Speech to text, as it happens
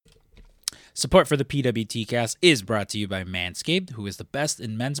Support for the PWT cast is brought to you by Manscaped, who is the best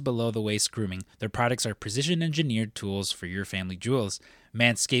in men's below-the-waist grooming. Their products are precision-engineered tools for your family jewels.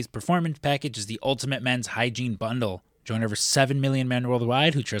 Manscaped's Performance Package is the ultimate men's hygiene bundle. Join over 7 million men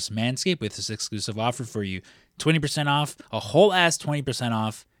worldwide who trust Manscaped with this exclusive offer for you. 20% off, a whole ass 20%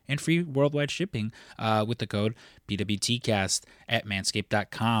 off, and free worldwide shipping with the code PWTcast at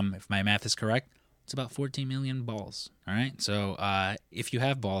manscaped.com. If my math is correct, it's about 14 million balls. All right. So if you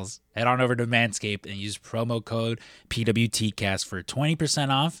have balls, head on over to Manscaped and use promo code PWTcast for 20%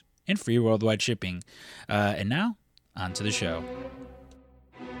 off and free worldwide shipping. And now, on to the show.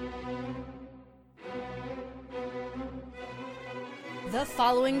 The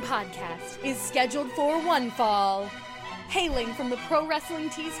following podcast is scheduled for one fall. Hailing from the Pro Wrestling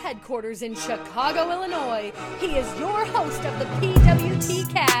Tees headquarters in Chicago, Illinois, he is your host of the PWT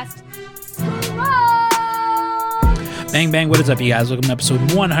cast, Scrump! Bang, bang, what is up, you guys? Welcome to episode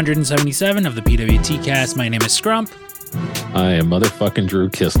 177 of the PWT cast. My name is Scrump. I am motherfucking Drew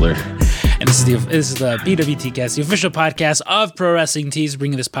Kistler. And this is the PWT cast, the official podcast of Pro Wrestling Tees,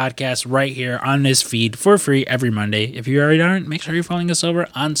 bringing this podcast right here on this feed for free every Monday. If you already aren't, make sure you're following us over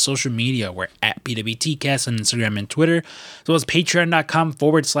on social media. We're at PWTcast on Instagram and Twitter, as well as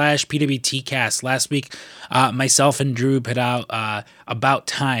patreon.com/PWTcast. Last week, myself and Drew put out About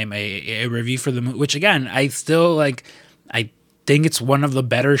Time, a review for the movie, which again, I still like. I think it's one of the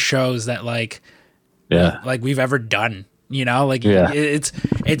better shows that we've ever done. You know, it's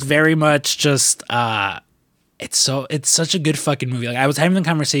very much just it's such a good fucking movie. Like, I was having a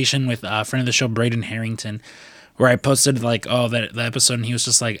conversation with a friend of the show, Braden Harrington, where I posted the episode, and he was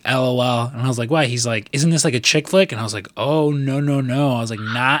just like, LOL, and I was like, why? He's like, isn't this like a chick flick? And I was like, oh no. I was like,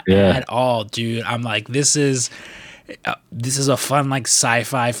 not at all, dude. I'm like, this is a fun like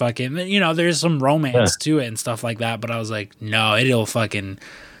sci-fi fucking, you know, there's some romance to it and stuff like that, but I was like, no, it'll fucking.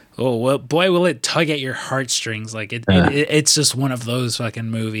 Oh, well, boy, will it tug at your heartstrings. Like, it's just one of those fucking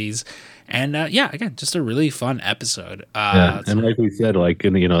movies. And, again, just a really fun episode. And like we said, like,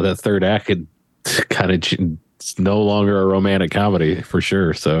 in, that third act, it's no longer a romantic comedy for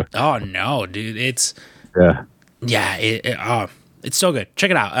sure. So. Oh, no, dude. It's so good.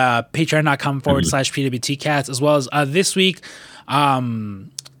 Check it out. Patreon.com/PWTcats, as well as this week.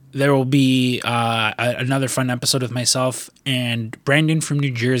 There will be another fun episode with myself and Brandon from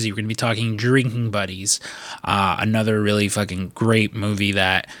New Jersey. We're going to be talking Drinking Buddies, another really fucking great movie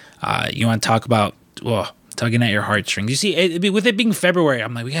that you want to talk about, tugging at your heartstrings. You see, with it being February,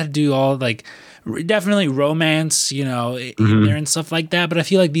 I'm like, we got to do all, like, definitely romance, in there and stuff like that. But I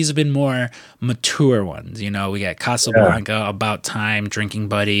feel like these have been more mature ones. We got Casablanca, About Time, Drinking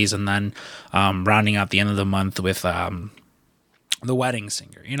Buddies, and then rounding out the end of the month with... The Wedding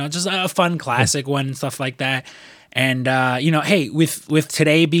Singer, just a fun classic one and stuff like that. And, hey, with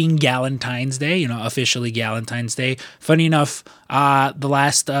today being Galentine's Day, officially Galentine's Day, funny enough, the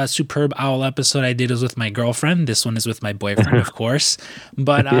last Superb Owl episode I did was with my girlfriend. This one is with my boyfriend, of course.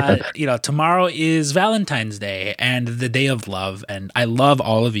 But, tomorrow is Valentine's Day and the Day of Love. And I love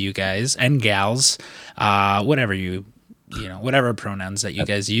all of you guys and gals, whatever whatever pronouns that you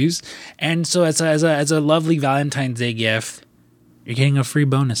guys use. And so as a lovely Valentine's Day gift, you're getting a free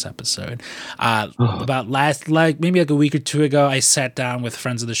bonus episode. About maybe a week or two ago, I sat down with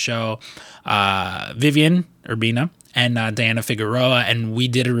friends of the show, Vivian Urbina and Diana Figueroa, and we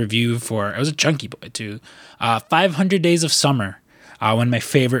did a review for, it was a chunky boy too, 500 Days of Summer, one of my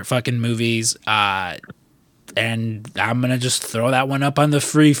favorite fucking movies. And I'm going to just throw that one up on the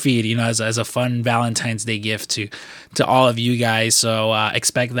free feed, as a fun Valentine's Day gift to all of you guys. So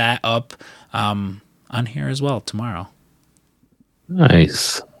expect that up on here as well tomorrow.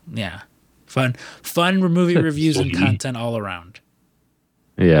 Nice. Yeah. Fun movie reviews and content all around.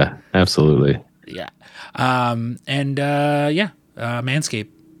 Yeah, absolutely. Yeah. Manscaped.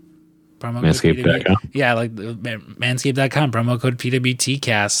 Manscaped.com. Yeah, like manscaped.com, promo code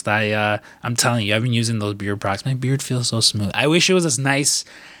PWTcast. I'm telling you, I've been using those beard products. My beard feels so smooth. I wish it was as nice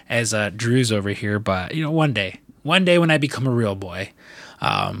as Drew's over here, but one day when I become a real boy,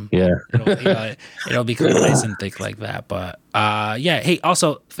 it'll become nice and thick like that. But hey,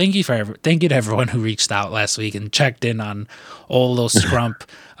 also thank you to everyone who reached out last week and checked in on old little Scrump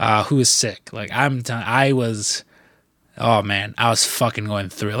who is sick. Like, I was fucking going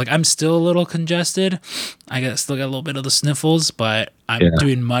through it. Like, I'm still a little congested. Still got a little bit of the sniffles, but I'm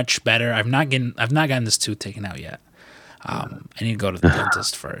doing much better. I've not gotten this tooth taken out yet. I need to go to the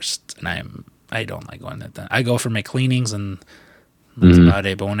dentist first, and I don't like going to the dentist. I go for my cleanings and that's about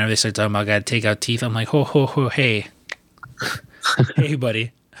it. But whenever they start talking about gotta take out teeth, I'm like, ho, hey. Hey,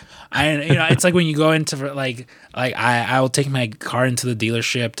 buddy. It's like when you go into I will take my car into the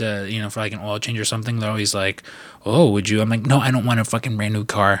dealership to for like an oil change or something. They're always like, "Oh, would you?" I'm like, "No, I don't want a fucking brand new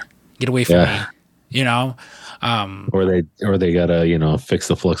car. Get away from me." Or they gotta fix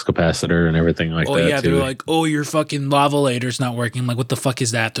the flux capacitor and everything like that. Oh yeah, too. they're like, "Oh, your fucking lavalator's not working." I'm like, what the fuck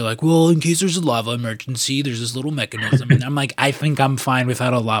is that? They're like, "Well, in case there's a lava emergency, there's this little mechanism." And I'm like, I think I'm fine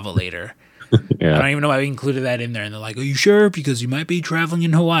without a lavalator. Yeah. I don't even know why we included that in there. And they're like, "Are you sure? Because you might be traveling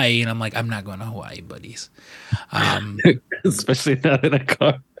in Hawaii." And I'm like, I'm not going to Hawaii, buddies. Especially not in a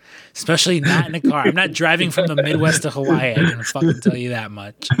car. Especially not in a car. I'm not driving from the Midwest to Hawaii. I can fucking tell you that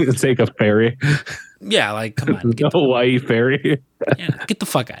much. Take a ferry. Yeah, like, come on. The Hawaii ferry. Get the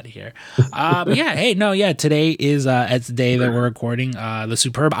fuck out of here. But yeah, hey, no, yeah. Today is it's the day that we're recording. The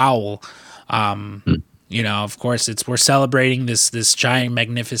Superb Owl. Of course, we're celebrating this giant,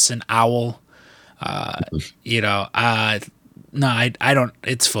 magnificent owl. No, I don't.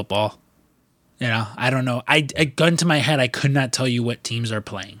 It's football. I don't know. I gun to my head, I could not tell you what teams are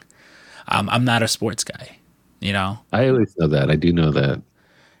playing. I'm not a sports guy. I at least know that. I do know that.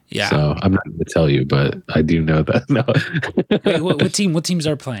 Yeah. So I'm not going to tell you, but I do know that. No. Wait, what teams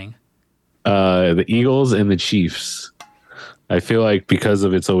are playing? The Eagles and the Chiefs. I feel like because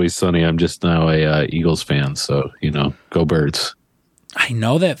of It's Always Sunny, I'm just now a Eagles fan. So, go Birds. I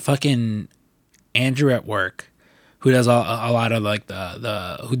know that fucking Andrew at work, who does a lot of like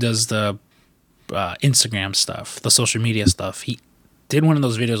who does the Instagram stuff, the social media stuff. He did one of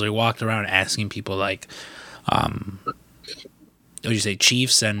those videos where he walked around asking people like, what did you say,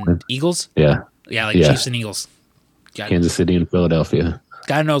 Chiefs and Eagles? Yeah. Yeah, like Chiefs and Eagles. Kansas City and Philadelphia.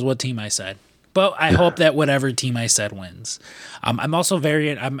 God knows what team I said. But I hope that whatever team I said wins. I'm also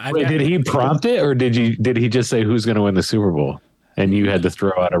very. Wait, did he prompt it, or did he just say who's going to win the Super Bowl, and you had to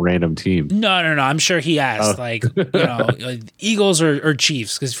throw out a random team? No. I'm sure he asked like Eagles or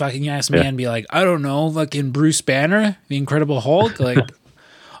Chiefs, because fucking you ask me and be like, I don't know, fucking Bruce Banner, the Incredible Hulk, like.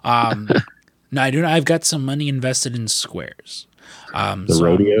 No, I do not. I've got some money invested in squares.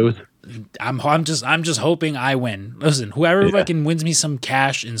 Rodeos. I'm just hoping I win. Listen, whoever fucking wins me some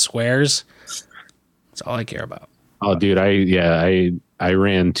cash in squares, that's all I care about. Oh, dude, I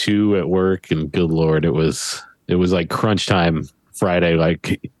ran 2 at work, and good Lord, it was like crunch time Friday.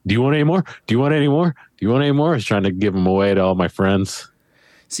 Like, do you want any more? Do you want any more? Do you want any more? I was trying to give them away to all my friends.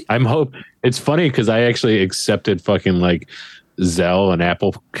 See, it's funny because I actually accepted fucking like Zelle and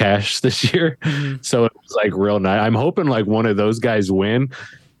Apple Cash this year, so it was like real nice. I'm hoping like one of those guys win,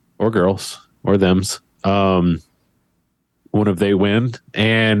 or girls, or thems. One of they win,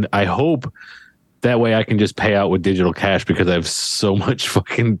 and I hope that way I can just pay out with digital cash, because I have so much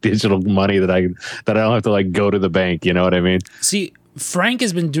fucking digital money that I don't have to like go to the bank. You know what I mean? See, Frank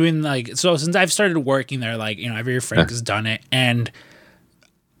has been doing since I've started working there, every year Frank has done it, and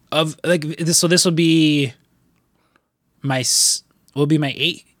this will be my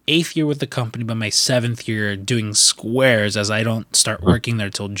eighth year with the company, but my 7th year doing squares, as I don't start working there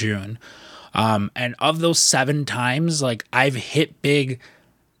till June. And of those 7 times, like, I've hit big.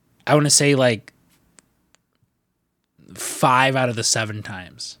 I want to say like 5 out of the 7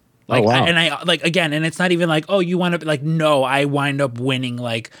 times. Like, wow. And it's not even like, oh, you wind up like, no, I wind up winning,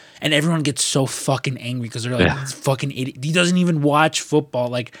 like, and everyone gets so fucking angry because they're like, this fucking idiot. He doesn't even watch football.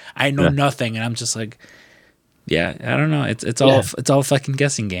 Like, I know nothing, and I'm just like, yeah, I don't know. It's all a fucking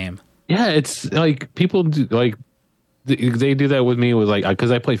guessing game. Yeah, it's like people do, like they do that with me with like, because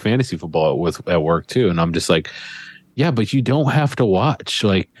I play fantasy football at work too, and I'm just like, yeah, but you don't have to watch.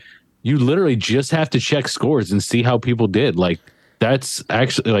 Like, you literally just have to check scores and see how people did. Like, that's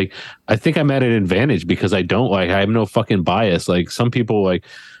actually like, I think I'm at an advantage because I have no fucking bias. Like, some people like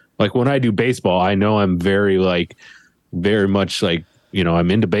when I do baseball, I know I'm very much like,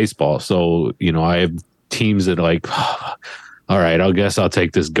 I'm into baseball. So, I have teams that like, all right, I guess I'll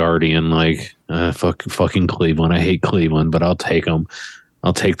take this Guardian, like, fucking Cleveland. I hate Cleveland, but I'll take them.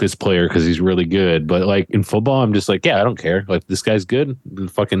 I'll take this player because he's really good. But like in football, I'm just like, yeah, I don't care. Like, this guy's good.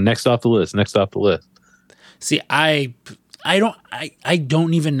 Fucking next off the list. See, I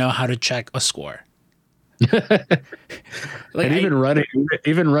don't even know how to check a score. Like, and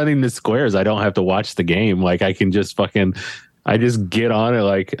even running the squares, I don't have to watch the game. Like, I can just I just get on it.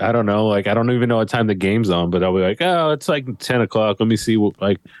 Like, I don't know. Like, I don't even know what time the game's on, but I'll be like, oh, it's like 10 o'clock. Let me see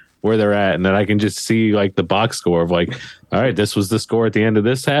where they're at. And then I can just see like the box score of like, all right, this was the score at the end of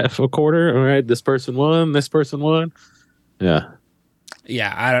this half a quarter. All right, this person won. Yeah.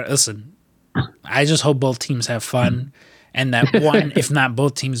 Yeah. Listen, I just hope both teams have fun, and that one, if not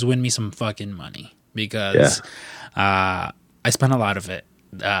both teams, win me some fucking money, because I spent a lot of it,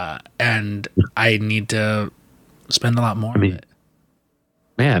 and I need to spend a lot more of it.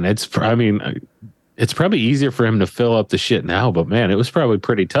 man, I mean, it's probably easier for him to fill up the shit now, but man, it was probably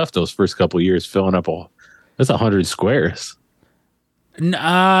pretty tough those first couple of years filling up that's 100 squares. No,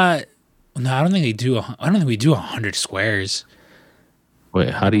 I don't think they do. I don't think we do 100 squares. Wait,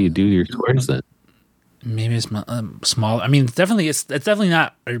 how do you do your squares then? Maybe it's small. I mean, it's definitely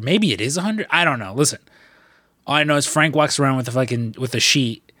not, or maybe it is 100. I don't know. Listen, all I know is Frank walks around with a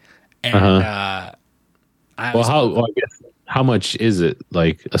sheet, and I guess how much is it,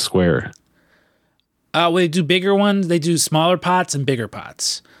 like a square? Well, they do bigger ones. They do smaller pots and bigger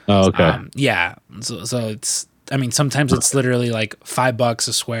pots. Oh, okay. Yeah. So it's. I mean, sometimes it's literally like $5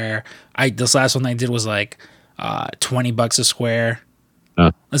 a square. This last one I did was like $20 a square.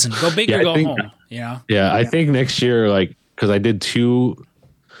 Listen, go big or go home. You know. Yeah, I think next year, like, because I did two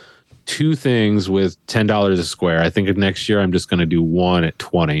things with $10 a square. I think next year I'm just going to do one at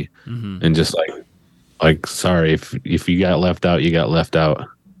 20, and just like sorry if you got left out, you got left out.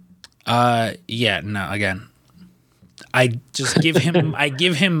 Yeah. No. Again, I just give him. I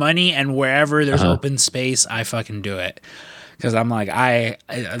give him money, and wherever there's open space, I fucking do it. Because I'm like,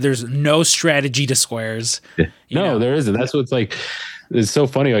 there's no strategy to squares. No, there isn't. That's what's like. It's so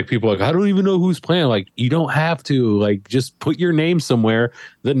funny. Like, people are like, I don't even know who's playing. Like, you don't have to. Like, just put your name somewhere.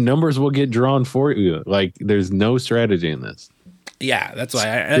 The numbers will get drawn for you. Like, there's no strategy in this. Yeah, that's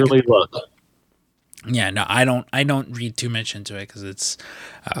why. Really luck. Yeah, no, I don't read too much into it because it's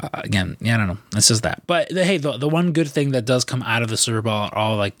again, yeah, I don't know. It's just that. But hey, the one good thing that does come out of the Super Bowl are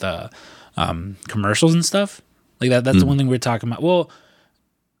all like the commercials and stuff like that. That's the one thing we're talking about. Well,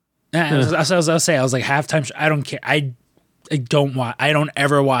 I was like halftime. I don't care. I don't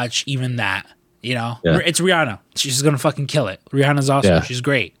ever watch even that. You know, It's Rihanna. She's gonna fucking kill it. Rihanna's awesome. Yeah. She's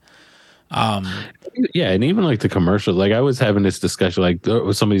great. Yeah, and even like the commercials. Like, I was having this discussion. Like,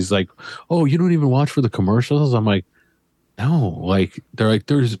 somebody's like, "Oh, you don't even watch for the commercials?" I'm like, "No." Like, they're like,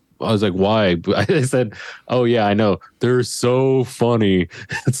 "There's." I was like, "Why?" But I said, "Oh yeah, I know. They're so funny."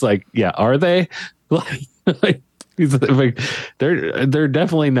 It's like, yeah, are they? Like they're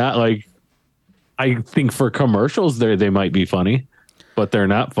definitely not like. I think for commercials, they might be funny, but they're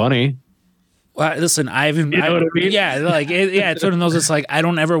not funny. Well, listen, what I mean? Yeah, like it's one of those. It's like I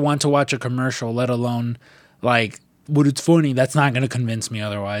don't ever want to watch a commercial, let alone like what it's funny. That's not going to convince me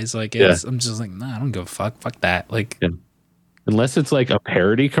otherwise. Like, I'm just like, nah, I don't give a fuck. Fuck that. Like, unless it's like a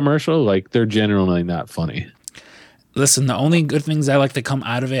parody commercial, like they're generally not funny. Listen, the only good things I like to come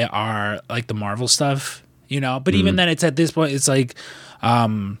out of it are like the Marvel stuff, you know. But even then, it's at this point, it's like,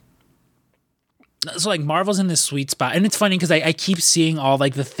 so like Marvel's in this sweet spot, and it's funny because I keep seeing all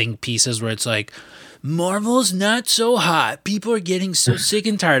like the think pieces where it's like Marvel's not so hot. People are getting so sick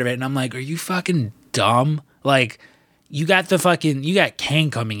and tired of it, and I'm like, are you fucking dumb? Like, you got Kang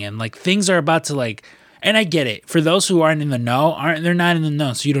coming in. Like, things are about to like, and I get it. For those who aren't in the know, they're not in the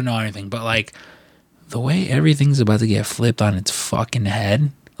know, so you don't know anything. But like, the way everything's about to get flipped on its fucking head,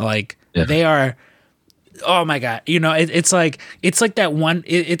 like they are. Oh my god! You know, it's like that one.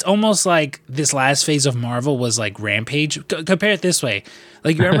 It's almost like this last phase of Marvel was like Rampage. Compare it this way: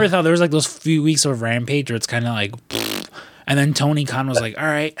 like, you remember how there was like those few weeks of Rampage where it's kind of like, and then Tony Khan was like, "All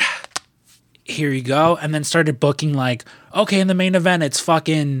right, here you go," and then started booking like, okay, in the main event, it's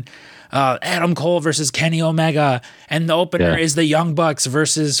fucking Adam Cole versus Kenny Omega, and the opener is the Young Bucks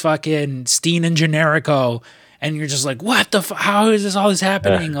versus fucking Steen and Generico, and you're just like, what the? How is all this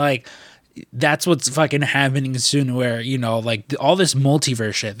happening? Like. That's what's fucking happening soon, where, you know, like all this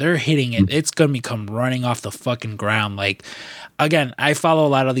multiverse shit, they're hitting it. It's going to come running off the fucking ground. Like, again, I follow a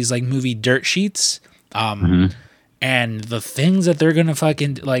lot of these like movie dirt sheets. And the things that they're going to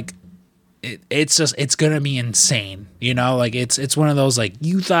fucking like, it's going to be insane. You know, like it's one of those, like,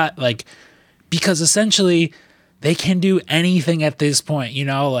 you thought, like, because essentially they can do anything at this point, you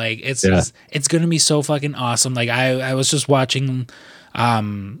know, like it's going to be so fucking awesome. Like I was just watching,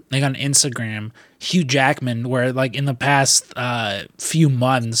 like on Instagram, Hugh Jackman, where like in the past few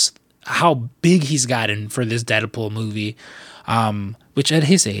months, how big he's gotten for this Deadpool movie, which at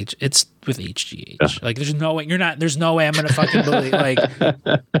his age, it's with HGH. Like, there's no way there's no way I'm gonna fucking believe. Like,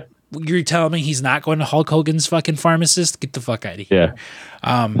 you're telling me he's not going to Hulk Hogan's fucking pharmacist? Get the fuck out of here.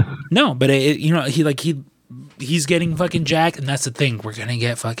 No, but he's getting fucking jacked, and that's the thing. We're gonna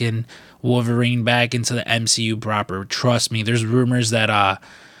get fucking Wolverine back into the MCU proper. Trust me. There's rumors that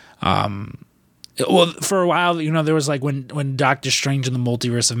well, for a while, you know, there was like when Doctor Strange and the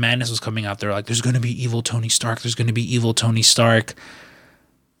Multiverse of Madness was coming out, they're like, there's gonna be evil Tony Stark. There's gonna be evil Tony Stark.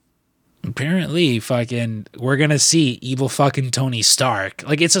 Apparently, fucking, we're gonna see evil fucking Tony Stark.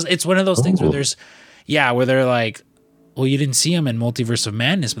 Like, it's one of those things where where they're like, well, you didn't see him in Multiverse of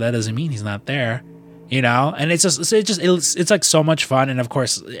Madness, but that doesn't mean he's not there. you know, and it's like so much fun, and of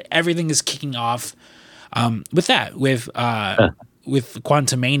course everything is kicking off with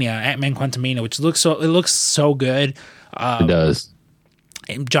Quantumania, Ant-Man Quantumania, which looks so good. It does.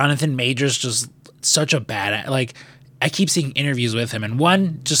 Jonathan Majors just such a bad, like, I keep seeing interviews with him, and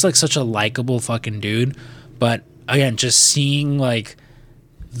one, just like such a likable fucking dude, but again, just seeing like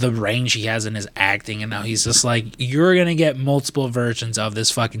the range he has in his acting, and now he's just like, you're gonna get multiple versions of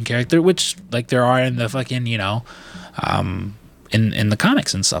this fucking character, which like there are in the fucking, you know, in the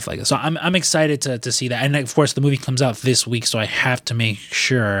comics and stuff like that. So I'm excited to see that, and of course the movie comes out this week, so I have to make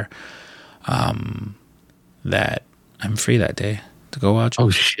sure that I'm free that day to go watch it. Oh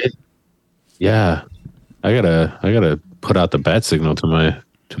shit! Yeah, I gotta put out the bat signal to my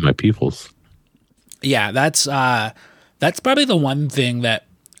peoples. Yeah, that's probably the one thing that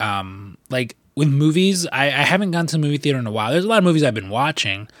like with movies, I haven't gone to the movie theater in a while. There's a lot of movies I've been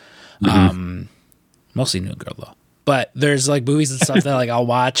watching, mostly New Girl though. But there's like movies and stuff that like I'll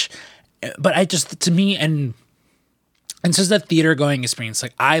watch, but I just, to me, and it's just that theater going experience.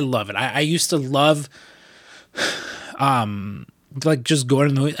 Like I love it. I used to love like just going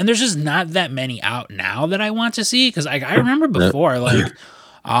to the movie, and there's just not that many out now that I want to see, because I remember before like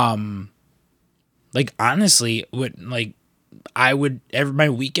honestly my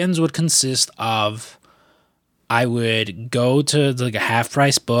weekends would consist of, I would go to like a half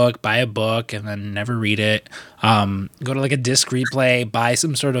price book, buy a book, and then never read it. Go to like a disc replay, buy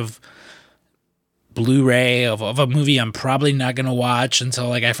some sort of Blu-ray of a movie I'm probably not gonna watch until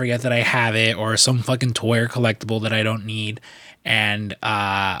like I forget that I have it, or some fucking toy or collectible that I don't need, and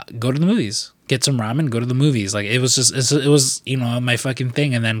go to the movies, get some ramen, go to the movies. Like it was you know, my fucking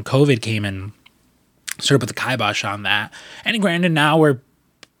thing. And then COVID came and sort of put the kibosh on that. And granted, now we're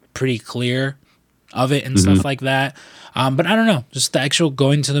pretty clear of it and stuff like that. But I don't know, just the actual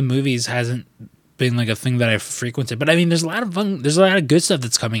going to the movies hasn't been like a thing that I've frequented. But I mean, there's a lot of good stuff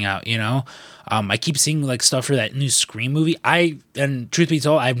that's coming out, you know. I keep seeing like stuff for that new Scream movie. And truth be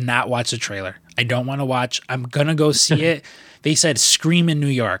told, I've not watched the trailer. I don't want to watch. I'm gonna go see it. They said Scream in New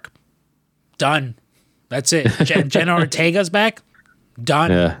York. Done. That's it. Jenna Ortega's back.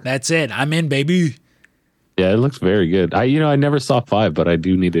 Done. Yeah. That's it. I'm in, baby. Yeah, it looks very good. I never saw 5, but I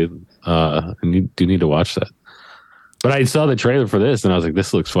do need to. Need to watch that. But I saw the trailer for this, and I was like,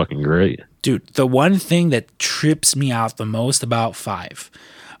 "This looks fucking great, dude." The one thing that trips me out the most about 5,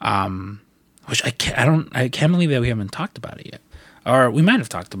 which I can't believe that we haven't talked about it yet, or we might have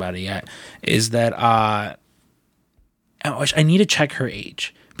talked about it yet, is that I need to check her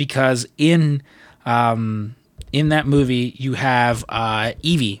age, because in that movie you have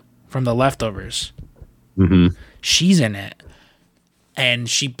Evie from The Leftovers. She's in it. And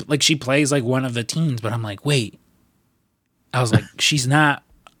she plays like one of the teens, but I'm like, wait. I was like, she's not,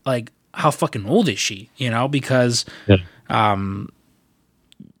 like, how fucking old is she? You know, because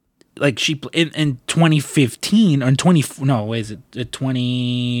like she in 2015 or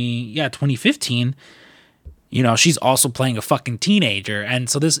 2015, you know, she's also playing a fucking teenager. And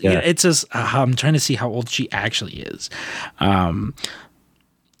so this, it's just, I'm trying to see how old she actually is. But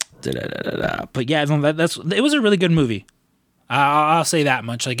yeah, it was a really good movie. I'll say that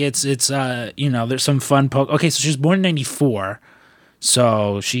much. Like it's you know, there's some fun okay, so she was born in 94.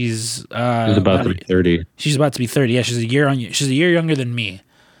 So she's about to be 30. She's about to be 30. Yeah, she's a year younger than me.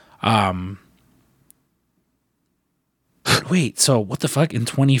 Wait, so what the fuck? In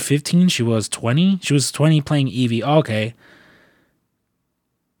 2015 she was 20? She was 20 playing Evie. Oh, okay.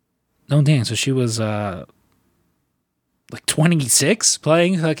 No, dang, so she was like 26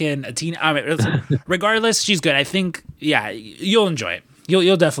 playing fucking a teen. I mean, regardless, she's good. I think, yeah, you'll enjoy it.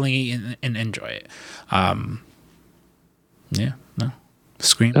 You'll definitely enjoy it. Yeah, no,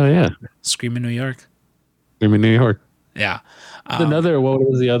 Scream. Oh yeah, Scream in New York. Scream in New York. Yeah. What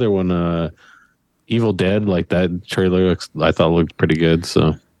was the other one? Evil Dead. Like that trailer I thought looked pretty good.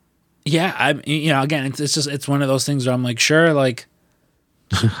 So yeah, again, it's one of those things where I'm like, sure, like,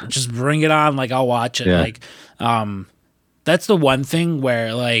 just bring it on. Like I'll watch it. Yeah. Like, that's the one thing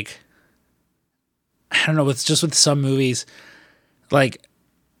where, like, I don't know, it's just with some movies, like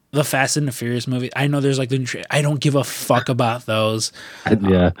the Fast and the Furious movie. I know there's like I don't give a fuck about those.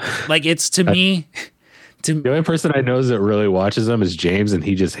 Yeah, like it's to me. The only person I know that really watches them is James, and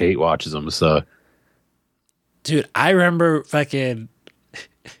he just hate watches them. So, dude, I remember fucking.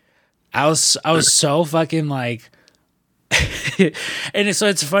 I was so fucking like. And so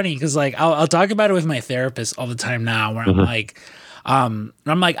it's funny because like I'll talk about it with my therapist all the time now, where I'm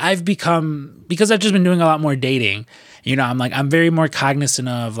like I've become, because I've just been doing a lot more dating, you know, I'm like I'm very more cognizant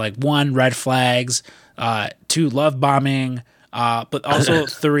of like 1, red flags, 2, love bombing, but also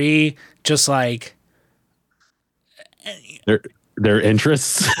 3, just like their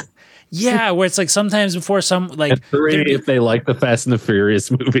interests. Yeah, where it's like sometimes before some like And 3 if they like the Fast and the Furious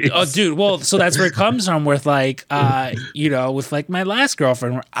movies. Oh, dude. Well, so that's where it comes from with like, with like my last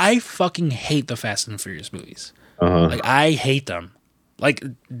girlfriend, where I fucking hate the Fast and Furious movies. Like, I hate them, like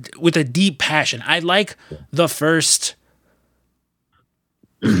with a deep passion. I like the first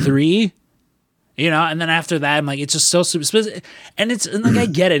 3, and then after that, I'm like, it's just so super. And like, I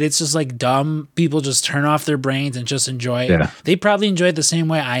get it. It's just like dumb people just turn off their brains and just enjoy it. Yeah. They probably enjoy it the same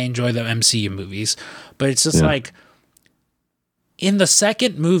way I enjoy the MCU movies, but it's just like in the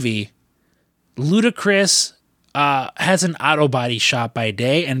second movie, Ludacris has an auto body shop by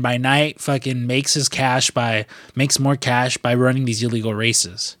day, and by night fucking makes more cash by running these illegal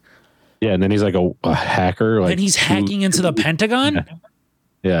races. Yeah, and then he's like a hacker. Like, and he's hacking into the Pentagon.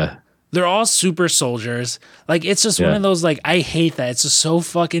 Yeah. They're all super soldiers. Like, it's just one of those, like, I hate that. It's just so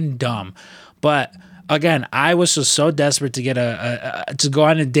fucking dumb. But again, I was just so desperate to get to go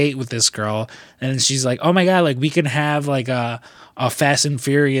on a date with this girl, and she's like, "Oh my god, like we can have like a Fast and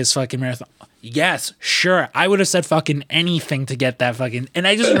Furious fucking marathon." Yes, sure. I would have said fucking anything to get that fucking. And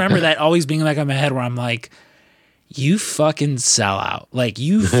I just remember that always being like in my head where I'm like, "You fucking sell out, like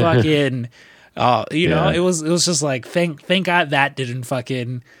you fucking." It was just like thank God that didn't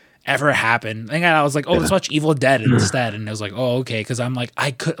fucking ever happen. Thank God I was like, oh, let's watch Evil Dead instead, and it was like, oh, okay, because I'm like,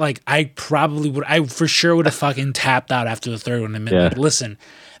 I for sure would have fucking tapped out after the third one. And like, listen,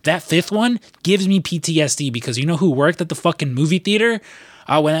 that fifth one gives me PTSD because you know who worked at the fucking movie theater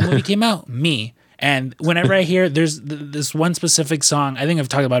when that movie came out? Me. And whenever I hear there's this one specific song, I think I've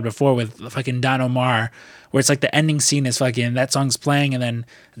talked about it before with fucking Don Omar, where it's like the ending scene is fucking that song's playing, and then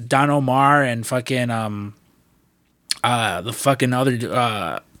Don Omar and fucking the fucking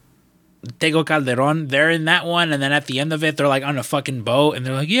other Tego Calderon, they're in that one, and then at the end of it, they're like on a fucking boat, and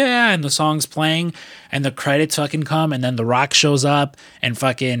they're like, yeah, and the song's playing, and the credits fucking come, and then The Rock shows up, and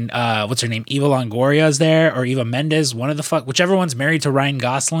fucking, what's her name, Eva Longoria is there, or Eva Mendes, whichever one's married to Ryan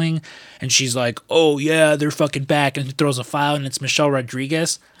Gosling, and she's like, oh yeah, they're fucking back, and she throws a file, and it's Michelle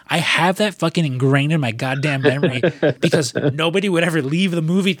Rodriguez. I have that fucking ingrained in my goddamn memory because nobody would ever leave the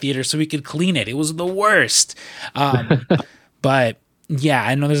movie theater so we could clean it. It was the worst. But yeah,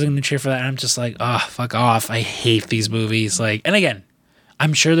 I know there's a new cheer for that. And I'm just like, oh, fuck off. I hate these movies. Like, and again,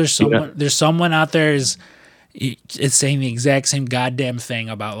 I'm sure there's someone out there is saying the exact same goddamn thing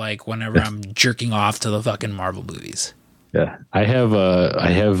about like whenever I'm jerking off to the fucking Marvel movies. Yeah, I have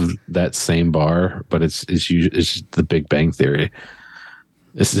that same bar, but it's the Big Bang Theory.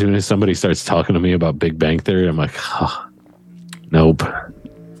 As soon as somebody starts talking to me about Big Bang Theory, I'm like, oh, nope.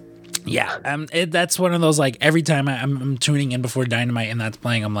 Yeah, that's one of those, like, every time I'm tuning in before Dynamite and that's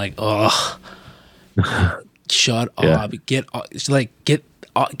playing, I'm like, oh, shut up. Get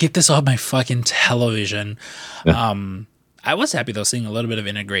this off my fucking television. Yeah. I was happy, though, seeing a little bit of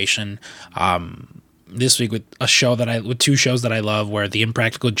integration this week with two shows that I love, where the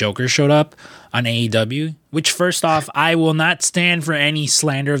Impractical Joker showed up on AEW, which, first off, I will not stand for any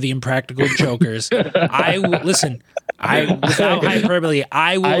slander of the Impractical Jokers. Without hyperbole,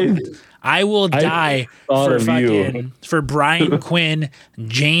 I will die for Brian Quinn,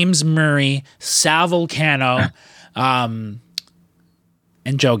 James Murray, Sal Vulcano, and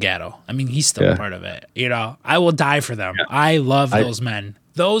Joe Gatto. I mean, he's still a part of it. I will die for them. Yeah. I love those men.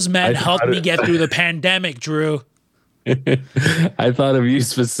 Those men helped me get through the pandemic, Drew. I thought of you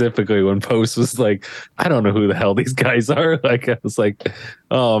specifically when Post was like, I don't know who the hell these guys are. Like, I was like,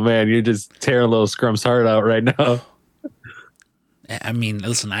 oh man, you're just tearing little Scrum's heart out right now. I mean,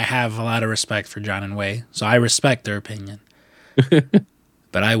 listen, I have a lot of respect for John and Wei, so I respect their opinion.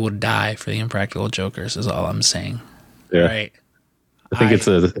 But I will die for the Impractical Jokers, is all I'm saying. Yeah. Right? I think it's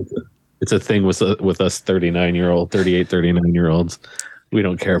a thing with us 38, 39-year-olds. We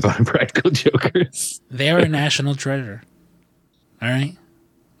don't care about Impractical Jokers. They are a national treasure. All right?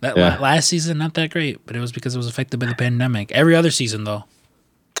 Last season, not that great, but it was because it was affected by the pandemic. Every other season, though,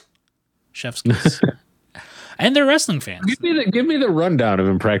 chef's kiss. And they're wrestling fans. Give me the rundown of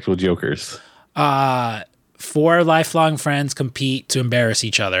Impractical Jokers. 4 lifelong friends compete to embarrass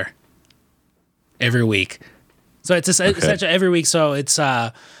each other every week. So it's essentially every week. So it's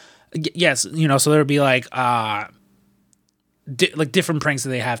yes, so there'll be like different pranks that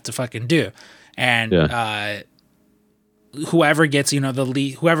they have to fucking do, and whoever gets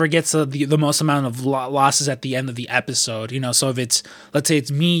whoever gets the most amount of losses at the end of the episode, so if it's, let's say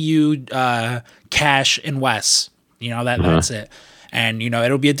it's me, you, Cash, and Wes, that's it, and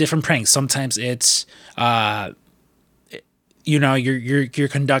it'll be a different prank. Sometimes it's you know, you're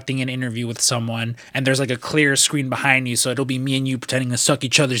conducting an interview with someone, and there's like a clear screen behind you, so it'll be me and you pretending to suck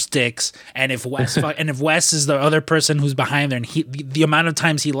each other's dicks. And if Wes is the other person who's behind there, and the amount of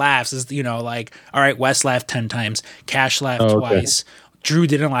times he laughs is, you know, like, all right, Wes laughed 10 times, Cash laughed twice, Drew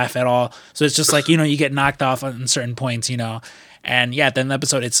didn't laugh at all. So it's just like, you know, you get knocked off on certain points, you know. And yeah, at the end of the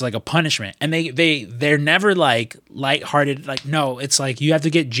episode, it's like a punishment, and they're never like lighthearted. Like, no, it's like you have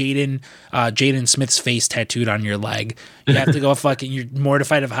to get Jaden Smith's face tattooed on your leg. You have to go fucking. You're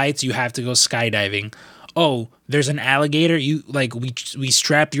mortified of heights. You have to go skydiving. Oh, there's an alligator. You like we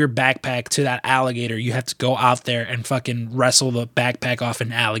strap your backpack to that alligator. You have to go out there and fucking wrestle the backpack off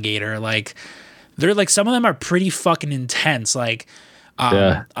an alligator. Like, they're like, some of them are pretty fucking intense. Like,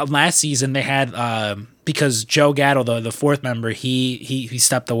 last season they had because Joe Gatto, the fourth member, he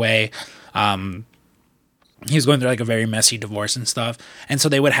stepped away. He was going through like a very messy divorce and stuff, and so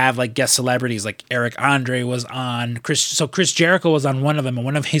they would have like guest celebrities, like Eric Andre was on. Chris Jericho was on one of them, and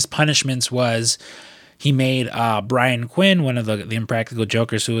one of his punishments was he made Brian Quinn, one of the Impractical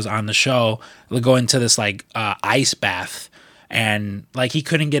Jokers who was on the show, go into this like ice bath. And like he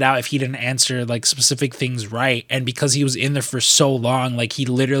couldn't get out if he didn't answer like specific things right. And because he was in there for so long, like he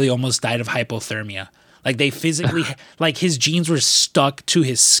literally almost died of hypothermia. Like they physically, like his jeans were stuck to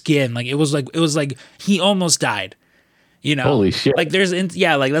his skin. Like it was like he almost died. You know, holy shit. Like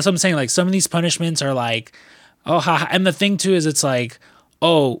like that's what I'm saying. Like some of these punishments are like, oh, haha. And the thing too is it's like,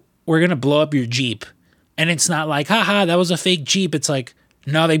 oh, we're gonna blow up your Jeep, and it's not like, haha, that was a fake Jeep. It's like,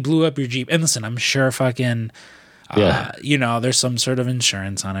 no, they blew up your Jeep. And listen, I'm sure fucking. You know, there's some sort of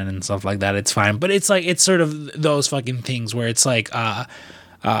insurance on it and stuff like that. It's fine. But it's like, it's sort of those fucking things where it's like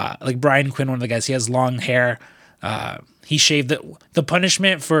Brian Quinn, one of the guys, he has long hair. He shaved the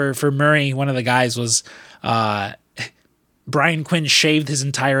punishment for Murray, one of the guys, was Brian Quinn shaved his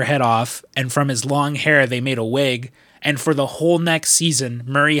entire head off, and from his long hair, they made a wig. And for the whole next season,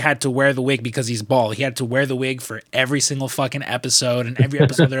 Murray had to wear the wig because he's bald. He had to wear the wig for every single fucking episode. And every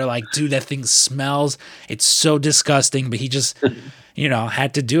episode, they're like, dude, that thing smells. It's so disgusting. But he just, you know,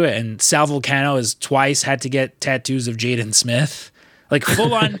 had to do it. And Sal Vulcano has twice had to get tattoos of Jaden Smith. Like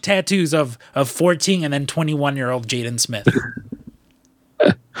full on tattoos of 14 and then 21-year-old Jaden Smith.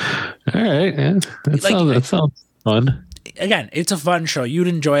 All right. Yeah. That sounds fun. Again, it's a fun show. You'd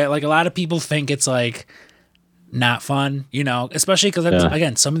enjoy it. Like a lot of people think it's like, not fun, you know, especially because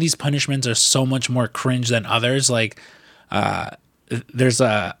again, some of these punishments are so much more cringe than others. Like there's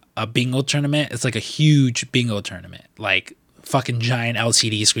a bingo tournament. It's like a huge bingo tournament, like fucking giant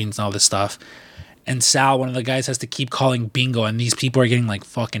LCD screens and all this stuff. And Sal, one of the guys, has to keep calling bingo, and these people are getting like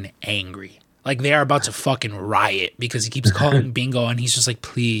fucking angry. Like they are about to fucking riot because he keeps calling bingo, and he's just like,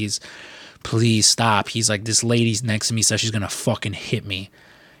 please stop. He's like, this lady's next to me says she's gonna fucking hit me,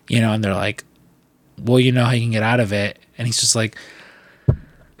 you know, and they're like, well, you know how you can get out of it. And he's just like,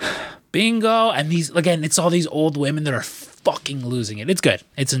 bingo. And these, again, it's all these old women that are fucking losing it. It's good.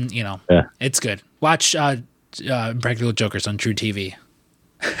 It's it's good. Watch Impractical Jokers on True TV.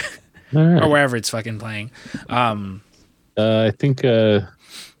 Right. Or wherever it's fucking playing. I think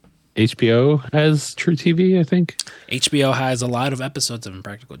HBO has True TV, I think. HBO has a lot of episodes of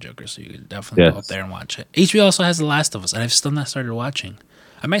Impractical Jokers, so you can definitely go up there and watch it. HBO also has The Last of Us, and I've still not started watching.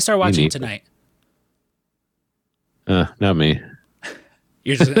 I might start watching tonight. Not me.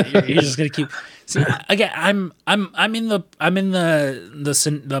 You're just gonna keep. See, again, I'm in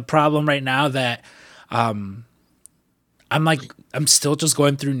the problem right now that I'm still just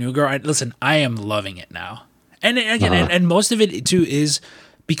going through New Girl. Listen, I am loving it now, and again, and most of it too is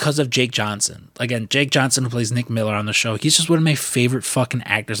because of Jake Johnson. Again, Jake Johnson, who plays Nick Miller on the show, he's just one of my favorite fucking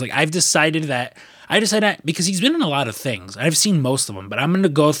actors. Like I've decided that because he's been in a lot of things. I've seen most of them, but I'm gonna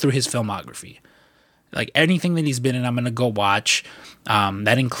go through his filmography. Like anything that he's been in, I'm gonna go watch.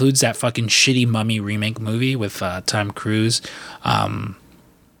 That includes that fucking shitty Mummy remake movie with Tom Cruise,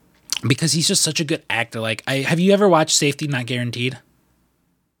 because he's just such a good actor. Like, have you ever watched Safety Not Guaranteed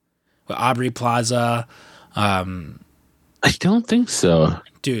with Aubrey Plaza? I don't think so,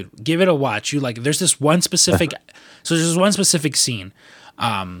 dude. Give it a watch. There's this one specific, scene,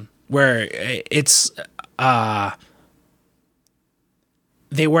 where it's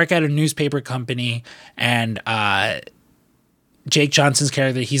they work at a newspaper company, and Jake Johnson's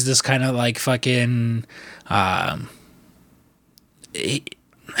character, he's this kind of like fucking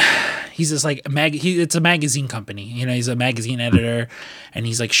he's this like it's a magazine company, you know, he's a magazine editor, and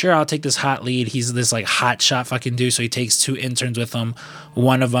he's like, sure, I'll take this hot lead. He's this like hot shot fucking dude, so he takes 2 interns with him.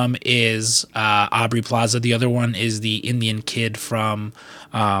 One of them is Aubrey Plaza, the other one is the Indian kid from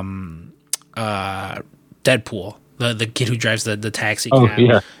Deadpool. The kid who drives the taxi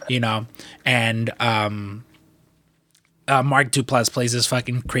cab, you know, and Mark Duplass plays this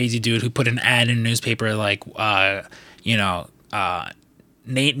fucking crazy dude who put an ad in a newspaper like,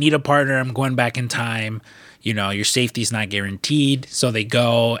 need a partner. I'm going back in time. Your safety's not guaranteed. So they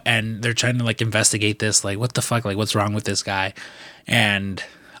go and they're trying to like investigate this. Like, what the fuck? Like, what's wrong with this guy? And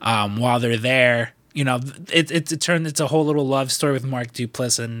while they're there, it's a whole little love story with Mark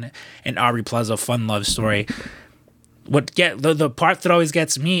Duplass and Aubrey Plaza, fun love story. The part that always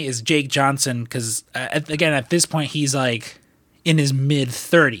gets me is Jake Johnson, because again at this point he's like in his mid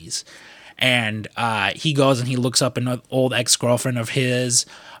 30s, and he goes and he looks up an old ex-girlfriend of his,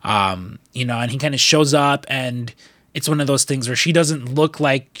 and he kind of shows up, and it's one of those things where she doesn't look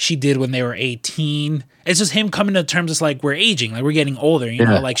like she did when they were 18. It's just him coming to terms with like, we're aging, like we're getting older,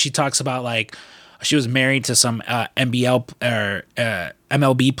 like she talks about like she was married to some NBL or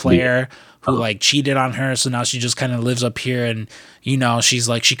MLB player who like cheated on her, so now she just kind of lives up here, and she's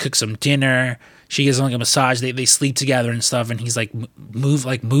like, she cooks some dinner, she gives him like a massage, they sleep together and stuff, and he's like,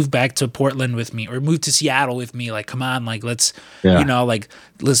 move back to Portland with me, or move to Seattle with me, like come on, like let's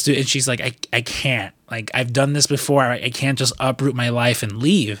let's do it. And she's like, I can't, like I've done this before, I can't just uproot my life and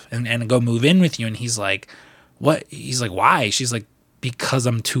leave and go move in with you. And he's like, what? He's like, why? She's like, because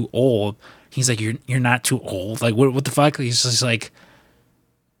I'm too old. He's like, you're not too old, like what the fuck? He's just like,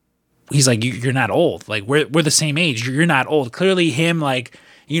 you're not old. Like we're the same age. You're not old. Clearly, him like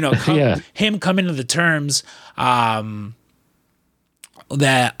him coming to the terms that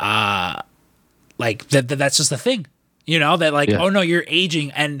like that's just the thing. That like, oh no, you're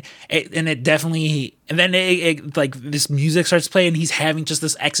aging, and it definitely, and then it like this music starts playing, and he's having just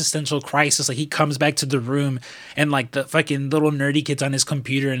this existential crisis. Like he comes back to the room, and like the fucking little nerdy kid's on his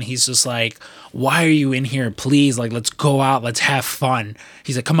computer, and he's just like, why are you in here? Please, like let's go out, let's have fun.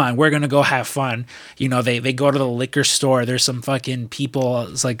 He's like, come on, we're gonna go have fun. They go to the liquor store. There's some fucking people,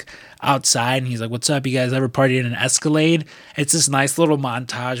 it's like outside, and he's like, what's up, you guys ever party in an Escalade? It's this nice little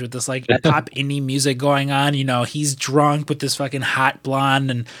montage with this like pop indie music going on. He's drunk with this fucking hot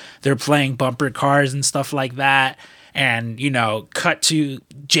blonde, and they're playing bumper cars and stuff like that. And cut to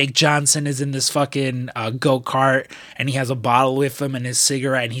Jake Johnson is in this fucking go-kart, and he has a bottle with him and his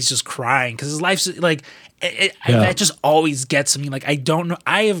cigarette, and he's just crying because his life's like that just always gets me. Like I don't know,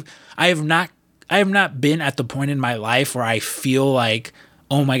 I have not been at the point in my life where I feel like,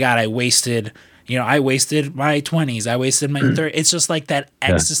 oh my god, I wasted my 20s, I wasted my 30s. It's just like that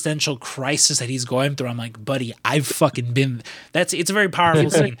existential crisis that he's going through. I'm like, buddy, I've fucking been. It's a very powerful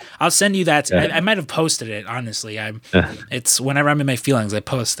scene. I'll send you that. I might have posted it. Honestly, it's whenever I'm in my feelings, I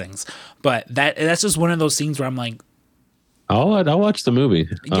post things. But that's just one of those scenes where I'm like, I'll watch the movie.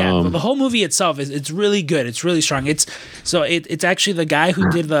 Yeah, the whole movie itself it's really good. It's really strong. It's actually the guy who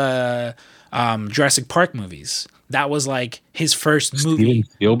did the Jurassic Park movies. That was like his first movie.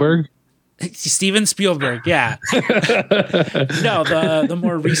 Steven Spielberg, yeah. No, the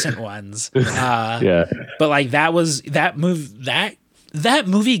more recent ones. But like that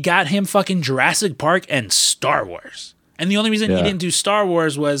movie got him fucking Jurassic Park and Star Wars. And the only reason he didn't do Star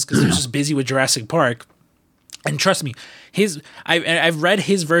Wars was because he was just busy with Jurassic Park. And trust me, I've read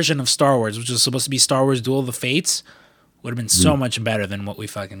his version of Star Wars, which was supposed to be Star Wars Duel of the Fates, would have been so much better than what we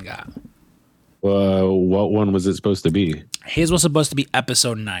fucking got. What one was it supposed to be? His was supposed to be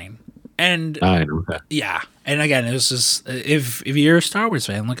Episode 9. And yeah, and again, it was just if you're a Star Wars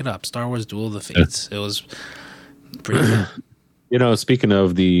fan, look it up. Star Wars Duel of the Fates. It was pretty good. Speaking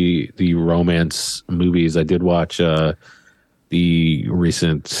of the romance movies, I did watch the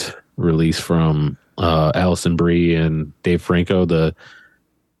recent release from Alison Brie and Dave Franco, their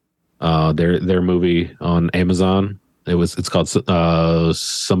movie on Amazon. It's called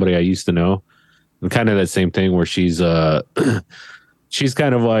Somebody I Used to Know, and kind of that same thing where she's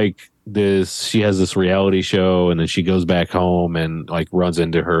kind of like this. She has this reality show, and then she goes back home and like runs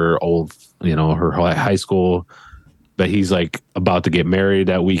into her old, her high school. But he's like about to get married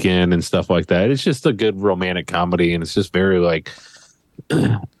that weekend and stuff like that. It's just a good romantic comedy, and it's just very like,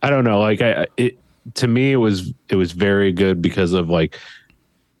 I don't know, like to me it was very good because of the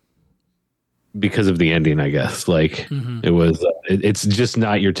ending, I guess. Like it was, it's just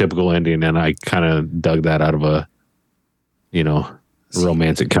not your typical ending, and I kind of dug that out of a,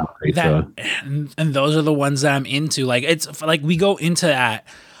 romantic comedy. And those are the ones that I'm into. Like it's like we go into that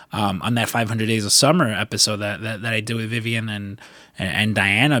on that 500 Days of Summer episode that I did with Vivian and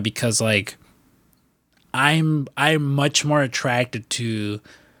Diana, because like I'm much more attracted to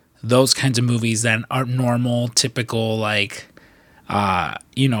those kinds of movies than are normal, typical like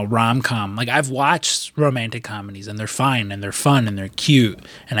rom-com. Like I've watched romantic comedies and they're fine and they're fun and they're cute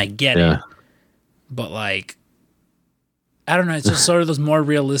and I get it. But like I don't know, it's just sort of those more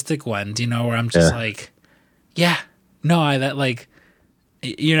realistic ones, where I'm just like, yeah, No, I that like,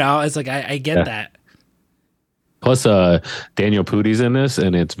 you know, it's like I get that. Plus, Daniel Pooty's in this,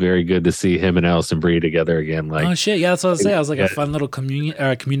 and it's very good to see him and Allison Brie together again. Like, Oh shit, yeah, that's what I was saying. I was like a fun little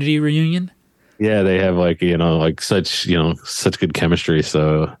community reunion. yeah, they have like like such such good chemistry.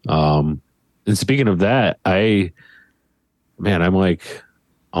 So, and speaking of that, I'm like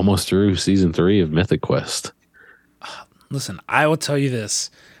almost through season 3 of Mythic Quest. Listen, I will tell you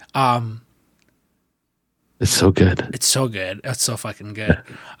this. It's so good. It's so good. It's so fucking good.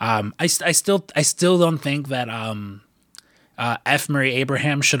 I still don't think that F. Murray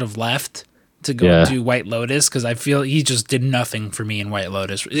Abraham should have left to go do White Lotus, because I feel he just did nothing for me in White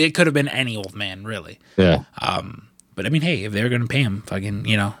Lotus. It could have been any old man, really. Yeah. But I mean, hey, if they were gonna pay him, fucking,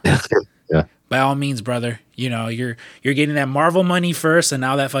 yeah. By all means, brother. You're getting that Marvel money first, and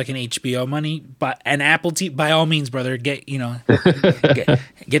now that fucking HBO money. But and Apple TV, by all means, brother, get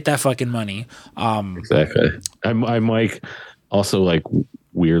get that fucking money. Exactly. I'm like also like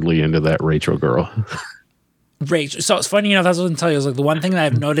weirdly into that Rachel girl. Rachel. So it's funny enough. That's what I was gonna tell you. It's like the one thing that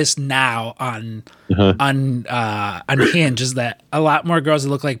I've noticed now on Hinge is that a lot more girls that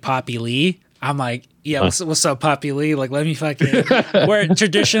look like Poppy Lee. I'm like, yeah, what's up, Poppy Lee? Like, let me fucking. Where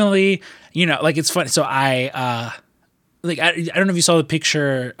traditionally, like it's funny. So I don't know if you saw the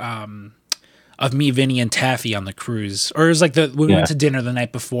picture of me, Vinny, and Taffy on the cruise, or it was like we went to dinner the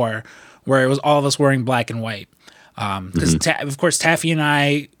night before, where it was all of us wearing black and white. Because of course Taffy and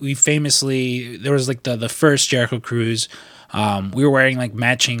I, we famously, there was like the first Jericho cruise. We were wearing like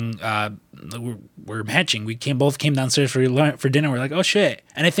matching. We're matching. We both came downstairs for dinner. We're like, oh shit!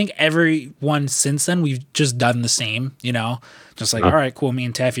 And I think everyone since then we've just done the same. Just like, all right, cool. Me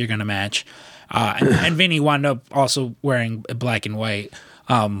and Taffy are gonna match. And Vinny wound up also wearing black and white.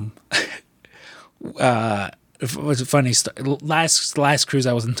 What's funny? Last cruise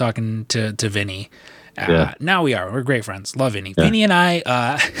I wasn't talking to Vinny. Now we are. We're great friends. Love Vinny. Yeah. Vinny and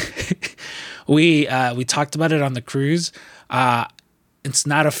I, we talked about it on the cruise. It's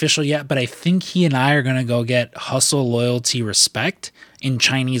not official yet, but I think he and I are gonna go get hustle, loyalty, respect in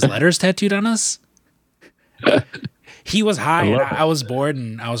Chinese letters tattooed on us. He was high and I was bored,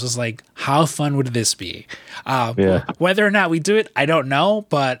 and I was just like, how fun would this be? Whether or not we do it, I don't know,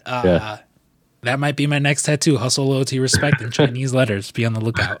 but that might be my next tattoo: hustle, loyalty, respect in Chinese letters. Be on the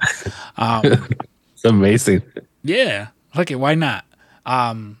lookout. It's amazing. Yeah. Fuck it. Why not?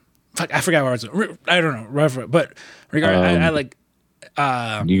 Fuck, I forgot what I was doing. I don't know. But regardless, I like.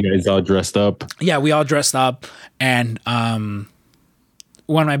 You guys all dressed up? Yeah, we all dressed up, and one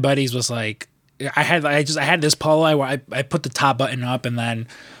of my buddies was like, I had this polo where I put the top button up, and then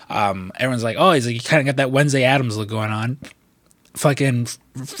everyone's like, oh, he's like, you kind of got that Wednesday Addams look going on. Fucking,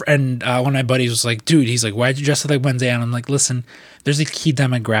 and one of my buddies was like, dude, he's like, why'd you dress up like Wednesday Addams? I'm like, listen, there's a key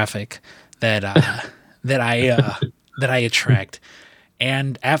demographic that that I attract,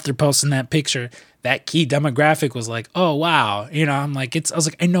 and after posting that picture, that key demographic was like, oh wow, I'm like, I was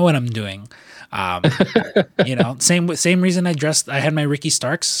like, I know what I'm doing. Same reason I had my Ricky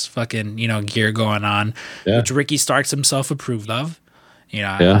Starks fucking gear going on, which Ricky Starks himself approved of.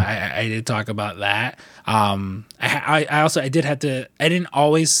 I did talk about that. I also didn't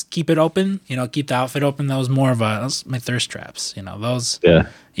always keep it open, keep the outfit open. That was more of my thirst traps, which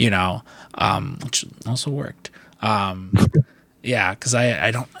also worked. Cause I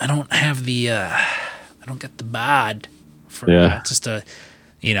don't have I don't get the bod for just to,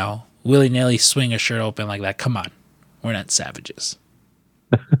 willy nilly swing a shirt open like that. Come on. We're not savages.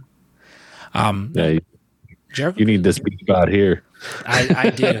 Jericho, you need this beat out here. I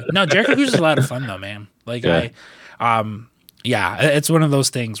do. No, Jericho Cruise is a lot of fun though, man. Like it's one of those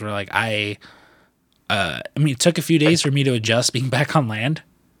things where like I mean, it took a few days for me to adjust being back on land.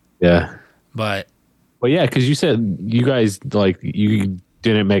 Yeah. But yeah, because you said you guys like you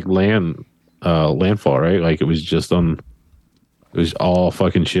didn't make landfall, right? Like it was all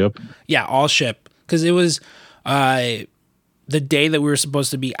fucking ship. Yeah, all ship. Because it was the day that we were supposed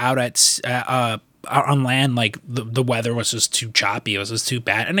to be out out on land. Like the weather was just too choppy. It was just too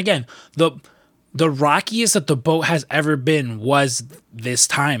bad. And again, the rockiest that the boat has ever been was this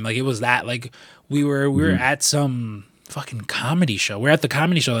time. Like it was that. Like we were at some fucking comedy show. We're at the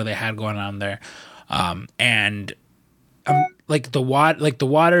comedy show that they had going on there. And like the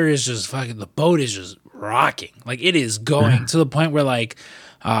water is just fucking, the boat is just rocking. Like it is going to the point where like,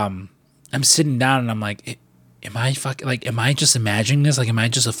 I'm sitting down and I'm like, am I just imagining this? Like, am I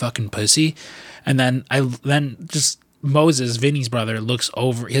just a fucking pussy? And then just Moses, Vinny's brother, looks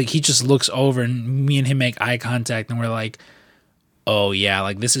over, like he just looks over and me and him make eye contact and we're like, oh yeah,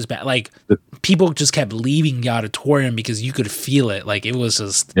 like this is bad. Like people just kept leaving the auditorium because you could feel it. Like it was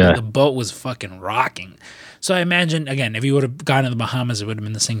just the boat was fucking rocking. So I imagine, again, if you would have gone to the Bahamas, it would have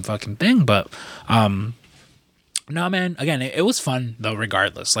been the same fucking thing. But no, man, again, it was fun, though,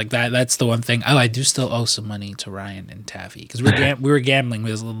 regardless. Like, that's the one thing. Oh, I do still owe some money to Ryan and Taffy because we were gambling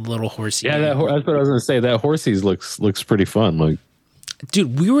with a little horsey. Yeah, that's what I was going to say. That horsies looks pretty fun. Like,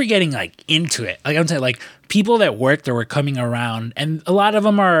 dude, we were getting, like, into it. Like, I'm saying, like, people that worked there were coming around, and a lot of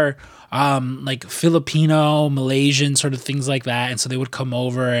them are like Filipino, Malaysian, sort of things like that. And so they would come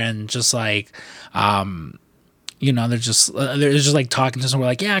over and just like, they're just like talking to us, and we're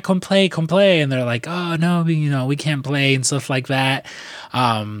like, yeah, come play. And they're like, oh no, we can't play and stuff like that.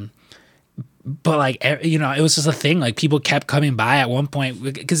 But like, it was just a thing. Like people kept coming by at one point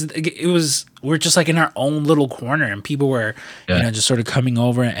because we're just like in our own little corner, and people were, just sort of coming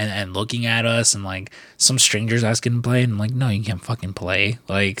over and looking at us, and like some strangers asking to play, and I'm like, no, you can't fucking play.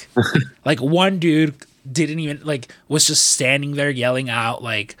 Like, like one dude didn't even was just standing there yelling out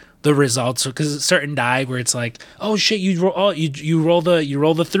like the results because a certain die where it's like, oh shit, you roll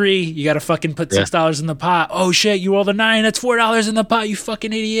the 3, you gotta fucking put $6 in the pot. Oh shit, you roll the 9, that's $4 in the pot, you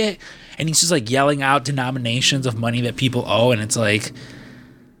fucking idiot. And he's just like yelling out denominations of money that people owe, and it's like,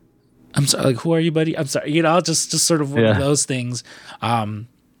 I'm sorry, like, who are you, buddy? I'm sorry, just sort of one of those things. But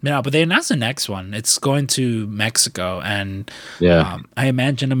they announced the next one. It's going to Mexico, and I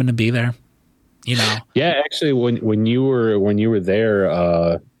imagine I'm going to be there. Yeah, actually, when you were there,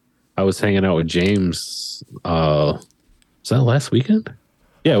 I was hanging out with James. Was that last weekend?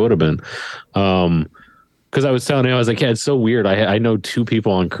 Yeah, it would have been. Because I was telling him, I was like, yeah, it's so weird. I know 2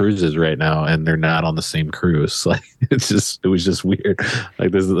 people on cruises right now, and they're not on the same cruise. Like, it was just weird.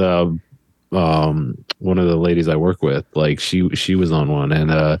 Like this, one of the ladies I work with, like she was on one,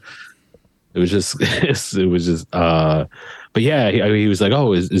 and it was just, but yeah, he was like,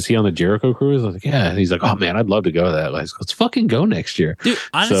 oh, is he on the Jericho cruise? I was like, yeah. And he's like, oh man, I'd love to go to that. Like, let's fucking go next year. Dude,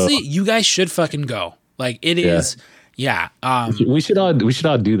 honestly, you guys should fucking go. Like it is. Yeah. We should all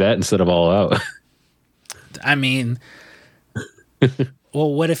do that instead of All Out. I mean,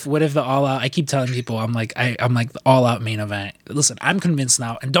 well, what if the All Out? I keep telling people, I'm like the All Out main event. Listen, I'm convinced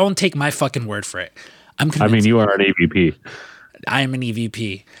now, and don't take my fucking word for it. I'm convinced. I mean, you are an EVP. I am an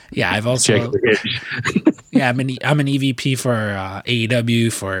EVP. Yeah, I've also. Yeah, I'm an EVP for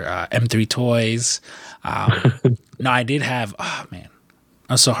AEW for M3 Toys. No, I did have. Oh man,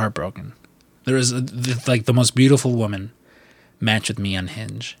 I was so heartbroken. There was the most beautiful woman match with me on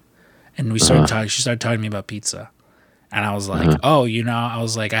Hinge. And we started talking. She started talking to me about pizza, and I was like, "Oh, I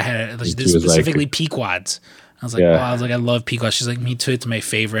was like, I had this specifically Pequods." I was like, "Oh, I love Pequods." She's like, "Me too. It's my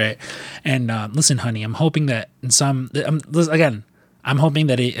favorite." And listen, honey, I'm hoping that I'm hoping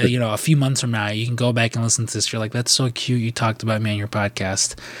that a few months from now, you can go back and listen to this. You're like, "That's so cute. You talked about me on your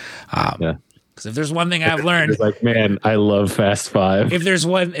podcast." Because if there's one thing I've learned, like, man, I love Fast Five. If there's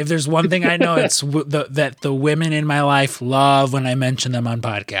one thing I know, it's that the women in my life love when I mention them on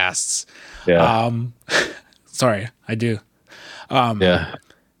podcasts. Yeah. Sorry, I do. Yeah.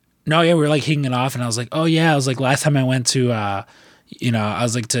 No, yeah, we were like hitting it off, and I was like, oh yeah, I was like, last time I went to, I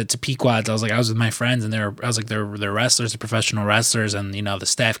was like to Pequods, I was with my friends, and they're wrestlers, they're professional wrestlers, and the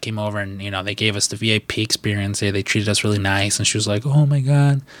staff came over, and they gave us the VIP experience. They treated us really nice, and she was like, oh my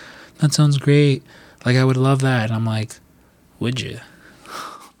god, that sounds great. Like, I would love that. And I'm like, would you?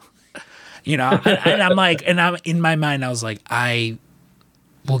 And I'm like, and I'm in my mind, I was like, I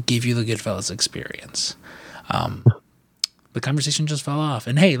will give you the Goodfellas experience. The conversation just fell off.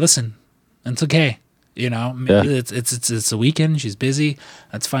 And hey, listen, it's okay. It's a weekend. She's busy.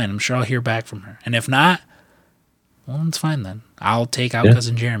 That's fine. I'm sure I'll hear back from her. And if not, well, it's fine then. I'll take out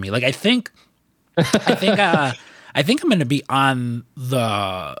Cousin Jeremy. Like, I think I'm going to be on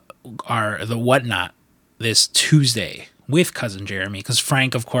the Whatnot this Tuesday with Cousin Jeremy, because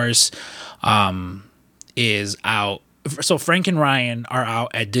Frank, of course, is out. So Frank and Ryan are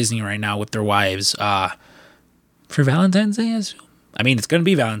out at Disney right now with their wives for Valentine's Day, I assume. I mean, it's going to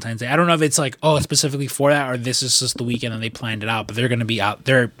be Valentine's Day. I don't know if it's like, specifically for that, or this is just the weekend and they planned it out, but they're going to be out.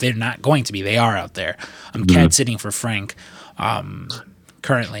 They're not going to be. They are out there. I'm cat sitting for Frank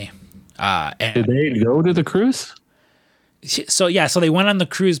currently. Did they go to the cruise? So they went on the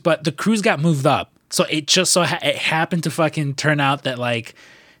cruise, but the cruise got moved up. So it just it happened to fucking turn out that like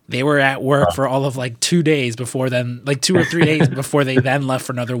they were at work for all of like 2 days before then, like 2 or 3 days before they then left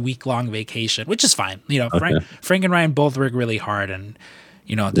for another week-long vacation, which is fine. Frank and Ryan both work really hard and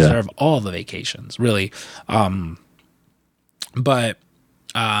deserve all the vacations, really. So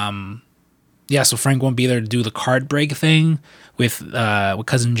Frank won't be there to do the card break thing with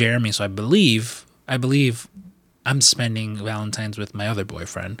Cousin Jeremy. So I believe I'm spending Valentine's with my other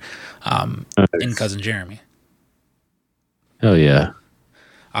boyfriend, in Cousin Jeremy. Hell yeah.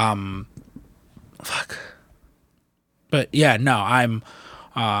 Fuck. But yeah, no, I'm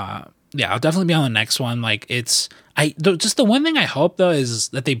yeah, I'll definitely be on the next one. Like just the one thing I hope though is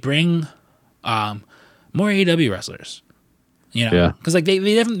that they bring more AEW wrestlers. You know, Yeah. because like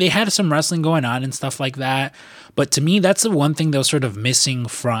they had some wrestling going on and stuff like that. But to me, that's the one thing that was sort of missing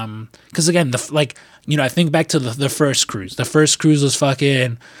from. Because again, I think back to the first cruise. The first cruise was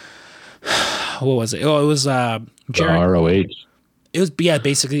fucking. What was it? Oh, it was The ROH. It was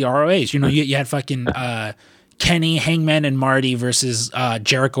basically ROH. You know, you had fucking Kenny, Hangman, and Marty versus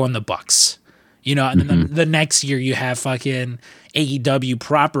Jericho and the Bucks. You know, and then the next year you have fucking AEW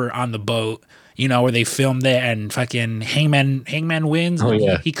proper on the boat. You know, where they filmed it and fucking Hangman wins. Oh,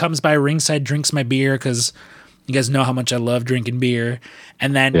 yeah. He comes by ringside, drinks my beer because you guys know how much I love drinking beer.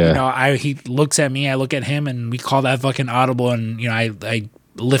 And then, you know, he looks at me, I look at him, and we call that fucking audible. And, you know, I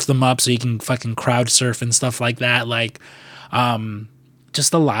lift them up so he can fucking crowd surf and stuff like that. Like,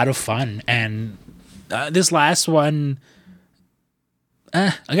 just a lot of fun. And this last one,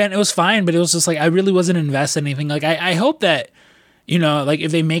 again, it was fine, but it was just like, I really wasn't invested in anything. Like, I hope that, you know, like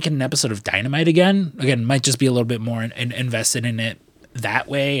if they make an episode of Dynamite again, might just be a little bit more invested in it that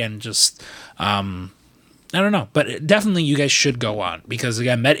way. And just, I don't know, but definitely you guys should go on because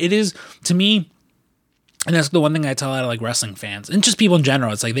again, that it is to me, and that's the one thing I tell a lot of like wrestling fans and just people in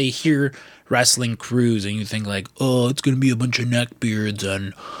general. It's like they hear wrestling cruise and you think like, oh, it's going to be a bunch of neckbeards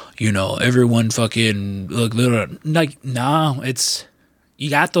and, you know, everyone fucking like, no, it's, you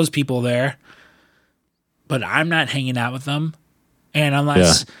got those people there, but I'm not hanging out with them. And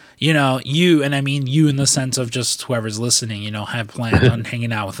unless, you know, you, and I mean you in the sense of just whoever's listening, you know, have plans on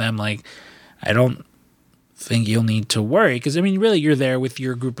hanging out with them, like, I don't think you'll need to worry. Because, I mean, really, you're there with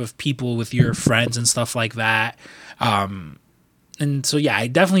your group of people, with your friends and stuff like that. And so, yeah, I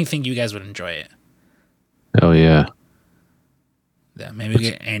definitely think you guys would enjoy it. Oh, yeah. Yeah, maybe we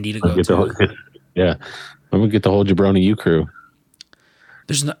get Andy to go to Yeah. I'm going to get the whole Jabroni U crew.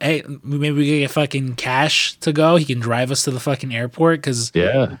 There's no, hey, maybe we get fucking Cash to go. He can drive us to the fucking airport because,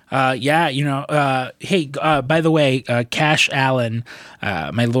 yeah, you know, hey, by the way, Cash Allen,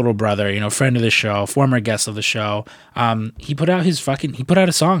 my little brother, you know, friend of the show, former guest of the show, he put out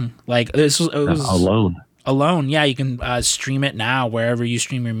a song. Like it was Alone. Yeah, you can stream it now wherever you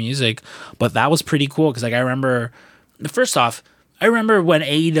stream your music. But that was pretty cool because, like, I remember, first off, I remember when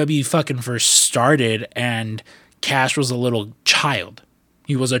AEW fucking first started and Cash was a little child.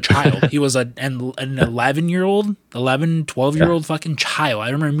 He was a child. He was an 11-year-old, 12-year-old fucking child. I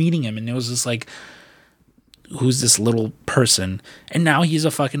remember meeting him, and it was just like, who's this little person? And now he's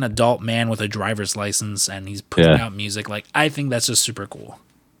a fucking adult man with a driver's license, and he's putting out music. Like, I think that's just super cool.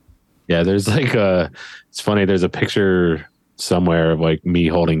 Yeah, there's like it's funny. There's a picture somewhere of like me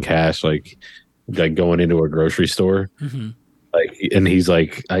holding Cash, like going into a grocery store. Mm-hmm. Like, and he's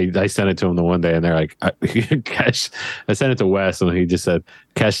like, I sent it to him the one day, and they're like, Cash. I sent it to Wes, and he just said,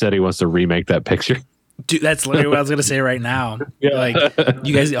 Cash said he wants to remake that picture. Dude, that's literally what I was gonna say right now. Yeah. Like,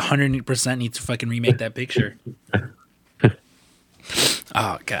 you guys 100% need to fucking remake that picture.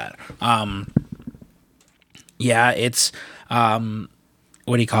 Oh god. Yeah, it's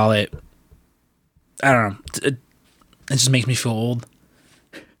what do you call it? I don't know. It just makes me feel old.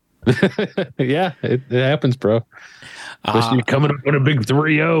 Yeah, it happens, bro. Especially coming up with a big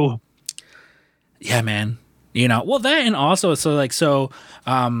 3-0. Yeah, man. You know, well, that and also, what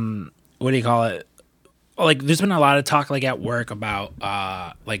do you call it? Like, there's been a lot of talk, like, at work about,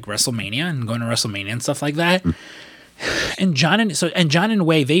 like, WrestleMania and going to WrestleMania and stuff like that. And John and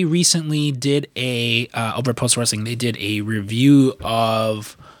Wei, they recently did over Post Wrestling, they did a review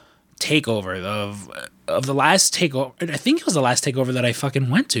of TakeOver, of the last TakeOver. I think it was the last TakeOver that I fucking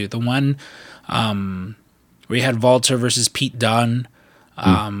went to. The one, where you had Walter versus Pete Dunne.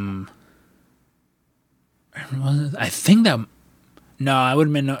 I think that... No, I would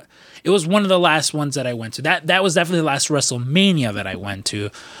have been... It was one of the last ones that I went to. That was definitely the last WrestleMania that I went to.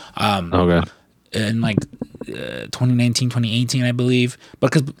 Okay. In like 2019, 2018, I believe.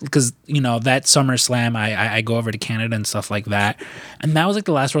 Because you know, that SummerSlam, I go over to Canada and stuff like that. And that was like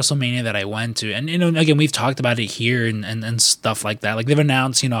the last WrestleMania that I went to. And, you know, again, we've talked about it here and stuff like that. Like, they've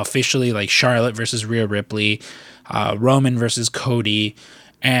announced, you know, officially, like, Charlotte versus Rhea Ripley, Roman versus Cody.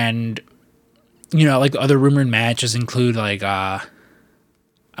 And, you know, like, other rumored matches include, like,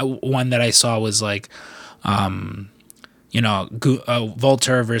 one that I saw was, like, you know,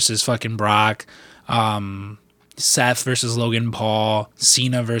 Volter versus fucking Brock, Seth versus Logan Paul,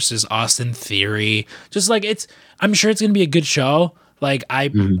 Cena versus Austin Theory. Just like, I'm sure it's gonna be a good show. Like, I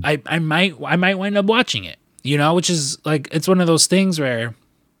might wind up watching it. You know, which is like, it's one of those things where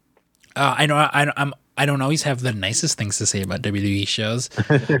I don't always have the nicest things to say about WWE shows.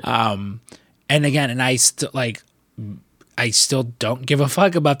 And again, and I still like I still don't give a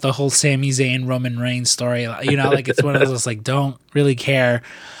fuck about the whole Sami Zayn Roman Reigns story. You know, like it's one of those like don't really care.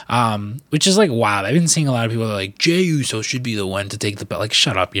 Which is like wow. I've been seeing a lot of people that are like Jey Uso should be the one to take the belt. Like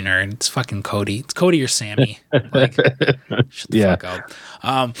shut up, you nerd. It's fucking Cody. It's Cody or Sammy. Like shut the fuck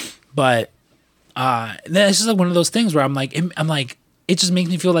up. But then it's just like one of those things where I'm like it just makes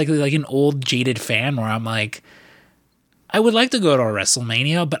me feel like an old jaded fan where I'm like, I would like to go to a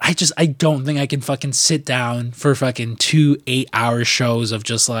WrestleMania, but I don't think I can fucking sit down for fucking 2 8-hour shows of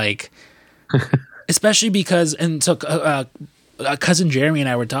just like, especially because, and so cousin Jeremy and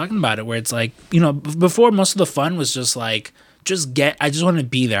I were talking about it where it's like, you know, before most of the fun was just like, I just want to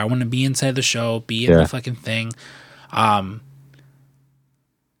be there. I want to be inside the show, be in the fucking thing.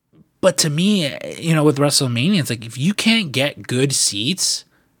 But to me, you know, with WrestleMania, it's like if you can't get good seats,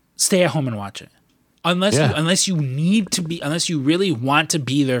 stay at home and watch it. Unless you really want to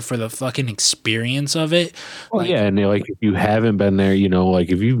be there for the fucking experience of it. Well, like, and like if you haven't been there, you know, like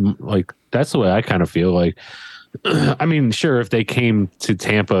if you like, that's the way I kind of feel. Like, I mean, sure, if they came to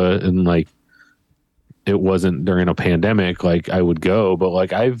Tampa and like it wasn't during a pandemic, like I would go. But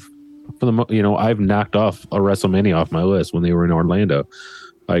like I've knocked off a WrestleMania off my list when they were in Orlando.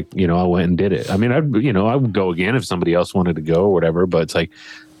 Like, you know, I went and did it. I mean, I would go again if somebody else wanted to go or whatever. But it's like,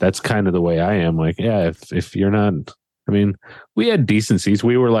 that's kind of the way I am. Like, yeah, if you're not, I mean, we had decent seats.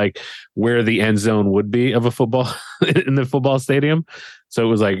 We were like where the end zone would be of a football in the football stadium. So it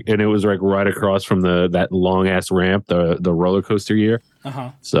was like right across from that long ass ramp, the roller coaster year.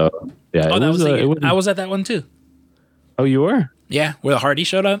 So yeah, I was at that one too. Oh, you were? Yeah, where the Hardy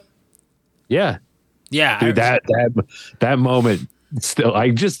showed up. Yeah, dude, that moment. Still,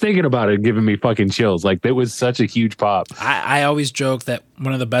 like just thinking about it, giving me fucking chills. Like that was such a huge pop. I always joke that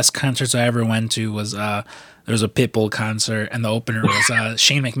one of the best concerts I ever went to was there was a Pitbull concert, and the opener was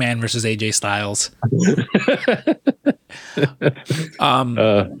Shane McMahon versus AJ Styles.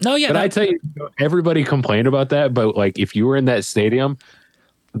 I tell you, everybody complained about that, but like if you were in that stadium,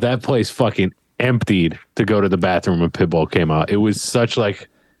 that place fucking emptied to go to the bathroom when Pitbull came out. It was such like.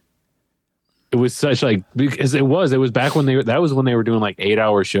 It was such like because it was back when that was when they were doing like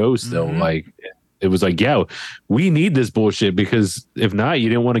 8-hour shows still. Mm-hmm. Like it was like, yeah, we need this bullshit because if not, you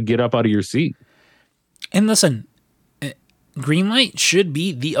didn't want to get up out of your seat. And listen, Greenlight should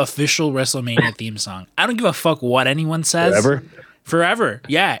be the official WrestleMania theme song. I don't give a fuck what anyone says. Forever.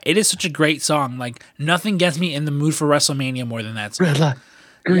 Yeah, it is such a great song. Like nothing gets me in the mood for WrestleMania more than that song. Red light.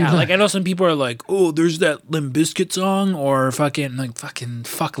 Yeah, like I know some people are like, oh, there's that Limp Bizkit song or fuck Limp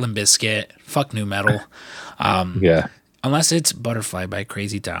Bizkit, fuck new metal. Yeah. Unless it's Butterfly by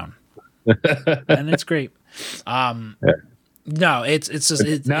Crazy Town. And it's great. No, it's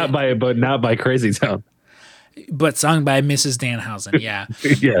just not by Crazy Town. But sung by Mrs. Danhausen, yeah.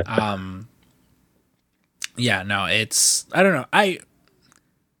 Yeah. Yeah, no, it's I don't know.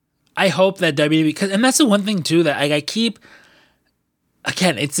 I hope that WWE and that's the one thing too that I keep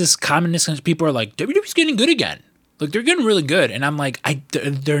again, it's this common misconception. People are like, WWE's getting good again. Like they're getting really good, and I'm like,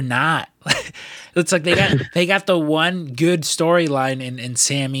 they're not. It's like they got the one good storyline in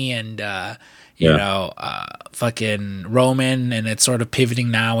Sammy and you know fucking Roman, and it's sort of pivoting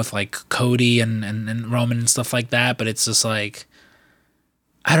now with like Cody and Roman and stuff like that. But it's just like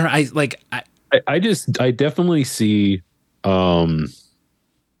I don't know. I definitely see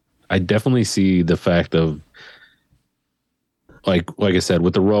the fact of. Like I said,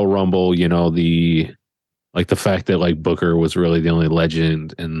 with the Royal Rumble, you know, the fact that like Booker was really the only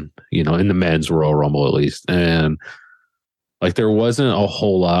legend and, you know, in the men's Royal Rumble at least. And like there wasn't a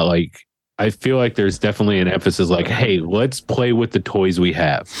whole lot. Like I feel like there's definitely an emphasis like, hey, let's play with the toys we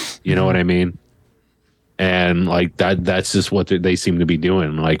have. You know what I mean? And like that's just what they seem to be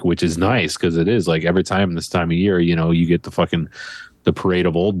doing, like, which is nice because it is like every time this time of year, you know, you get the parade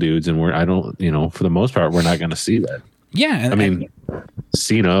of old dudes, and for the most part, we're not going to see that. Yeah, I mean,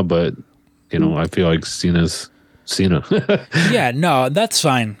 Cena, but you know, I feel like Cena's Cena. Yeah, no, that's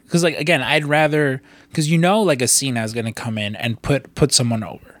fine. Because like again, I'd rather because like a Cena is gonna come in and put someone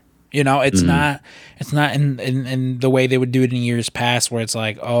over. You know, it's not in the way they would do it in years past, where it's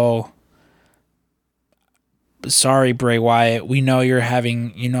like, oh, sorry, Bray Wyatt, we know you're a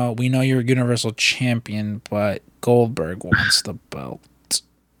Universal Champion, but Goldberg wants the belt.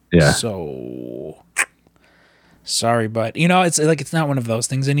 Yeah. So. Sorry, but it's like it's not one of those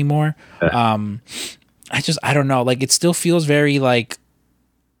things anymore. I don't know. Like it still feels very like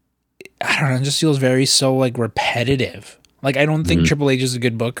I don't know. It just feels very so like repetitive. Like I don't think Triple H is a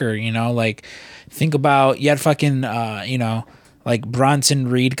good booker. Like think about you had fucking like Bronson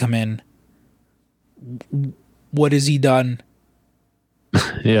Reed come in. What has he done?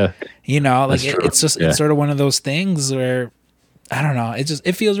 Yeah. You know, like That's true. it's just Yeah. it's sort of one of those things where I don't know.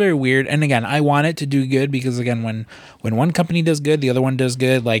 It feels very weird. And again, I want it to do good because again, when one company does good, the other one does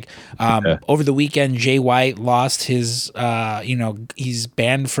good. Like Yeah. over the weekend, Jay White lost his he's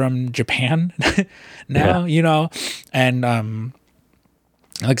banned from Japan now. And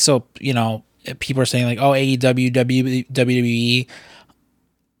like so people are saying like, oh, AEW, WWE.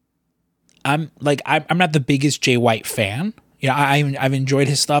 I'm not the biggest Jay White fan. I've enjoyed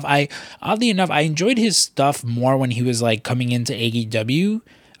his stuff. Oddly enough, I enjoyed his stuff more when he was like coming into AEW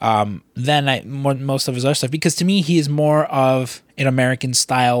than most of his other stuff, because to me he is more of an American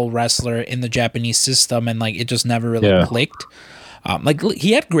style wrestler in the Japanese system, and like it just never really clicked. Like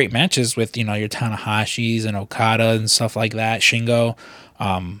he had great matches with your Tanahashis and Okada and stuff like that, Shingo,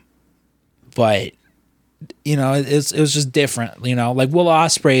 but it was just different. Like Will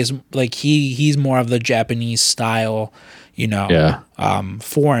Ospreay is like he's more of the Japanese style.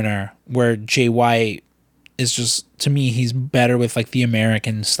 Foreigner, where Jay White is just, to me, he's better with like the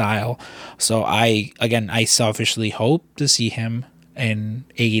American style. So I selfishly hope to see him in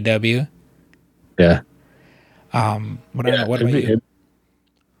AEW. Yeah. What about you?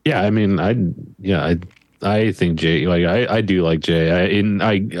 Yeah, I mean, I think Jay, like I do like Jay.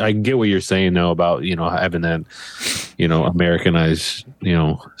 I get what you're saying though about having that Americanized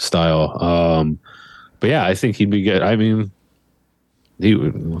style. But yeah, I think he'd be good. I mean,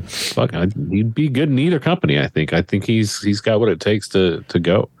 he'd be good in either company. I think he's got what it takes to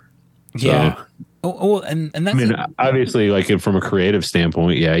go. Yeah. So, and that's, I mean, obviously, like from a creative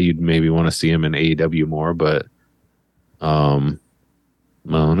standpoint, yeah, you'd maybe want to see him in AEW more, but I don't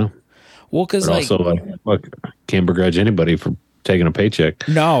know. Well, because also look, can't begrudge anybody for taking a paycheck.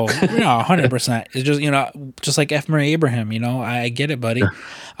 No, 100%. It's just just like F. Murray Abraham. I get it, buddy.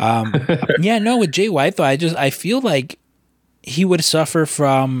 With Jay White though, I feel like he would suffer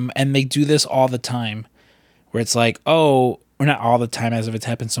from, and they do this all the time, where it's like, oh, or not all the time, as if it's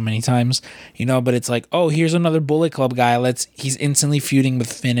happened so many times, but it's like, oh, here's another Bullet Club guy. He's instantly feuding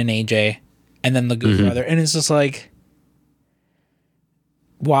with Finn and AJ, and then the Good Brother, and it's just like,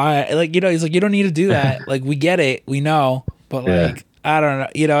 why? Like, he's like, you don't need to do that. Like, we get it, we know. But like, I don't know,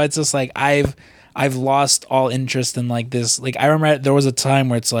 it's just like I've lost all interest in like this. Like I remember there was a time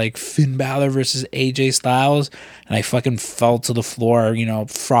where it's like Finn Balor versus AJ Styles, and I fucking fell to the floor,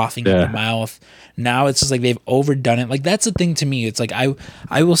 frothing in the mouth. Now it's just like they've overdone it. Like that's the thing to me. It's like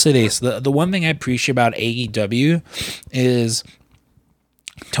I will say this: the one thing I appreciate about AEW is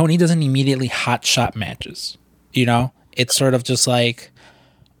Tony doesn't immediately hot shot matches. It's sort of just like,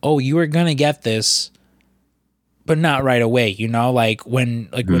 oh, you are gonna get this, but not right away, like when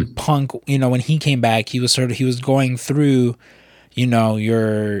Punk, when he came back, he was going through,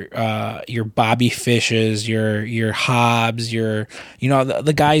 your Bobby Fishes, your Hobbs, your,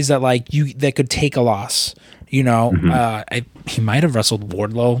 the guys that like that could take a loss, he might have wrestled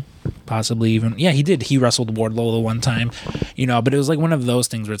Wardlow, possibly even. Yeah, he did. He wrestled Wardlow the one time, but it was like one of those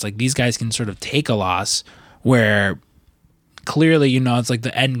things where it's like these guys can sort of take a loss where clearly, it's like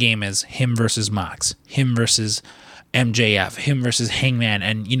the end game is him versus Mox, him versus MJF, him versus Hangman,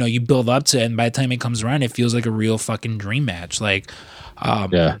 and you build up to it, and by the time it comes around, it feels like a real fucking dream match. Like,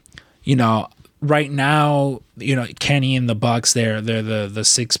 right now, Kenny and the Bucks, they're the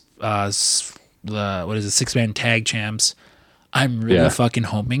six what is it, 6-man tag champs. I'm really fucking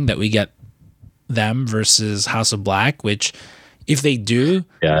hoping that we get them versus House of Black, which if they do,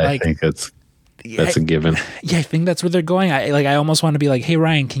 I think that's a given. Yeah, I think that's where they're going. I almost want to be like, hey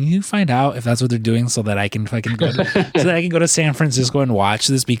Ryan, can you find out if that's what they're doing so that I can fucking go to San Francisco and watch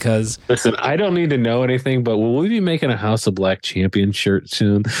this? Because listen, I don't need to know anything, but will we be making a House of Black champion shirt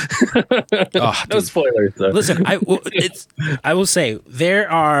soon? No spoilers. Though. Listen, I will say there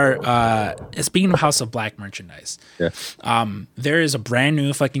are speaking of House of Black merchandise, there is a brand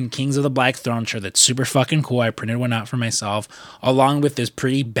new fucking Kings of the Black Throne shirt that's super fucking cool. I printed one out for myself, along with this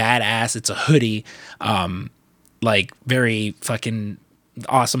pretty badass. It's a hoodie. Like very fucking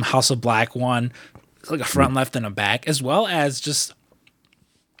awesome House of Black one. It's like a front, left, and a back, as well as just.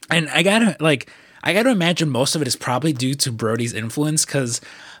 And I gotta imagine most of it is probably due to Brody's influence, because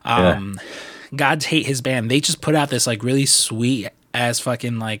Gods Hate His Band, they just put out this like really sweet ass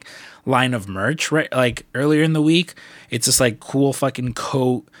fucking like line of merch, right? Like earlier in the week, it's just like cool fucking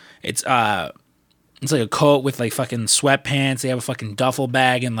coat. It's like a coat with like fucking sweatpants. They have a fucking duffel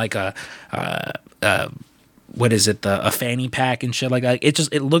bag and like a what is it? A fanny pack and shit like that.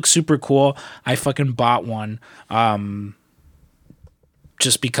 It looks super cool. I fucking bought one.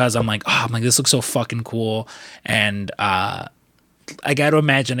 Just because I'm like, this looks so fucking cool. And I got to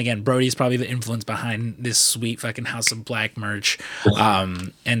imagine again, Brody's probably the influence behind this sweet fucking House of Black merch.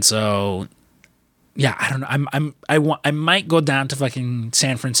 And so, yeah, I don't know. I might go down to fucking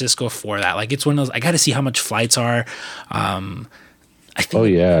San Francisco for that. Like, it's one of those. I got to see how much flights are. I think. Oh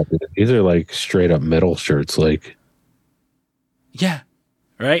yeah, these are like straight up metal shirts. Like, yeah,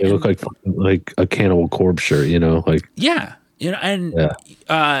 right. They look like a Cannibal Corpse shirt. You know, like yeah.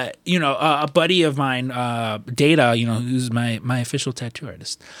 A buddy of mine, Data, who's my official tattoo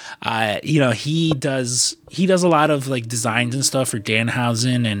artist. He does a lot of like designs and stuff for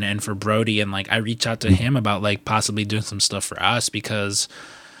Danhausen and for Brody, and like I reached out to him about like possibly doing some stuff for us because,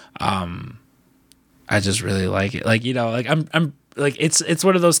 I just really like it. Like like I'm like it's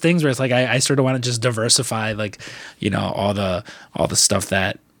one of those things where it's like I sort of want to just diversify like all the stuff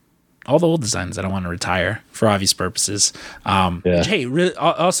that. All the old designs that I want to retire for obvious purposes. Hey, really,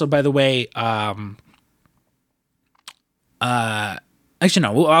 also, by the way, actually,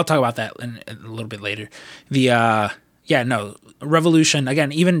 no, I'll talk about that in a little bit later. Revolution,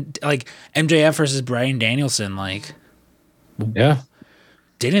 again, even like MJF versus Bryan Danielson, like,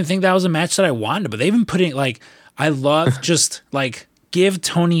 didn't think that was a match that I wanted, but they've been putting, like, I love just, like, give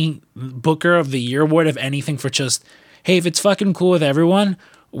Tony Booker of the Year award, if anything, for just, hey, if it's fucking cool with everyone,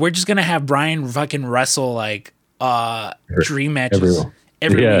 we're just gonna have Brian fucking wrestle like dream matches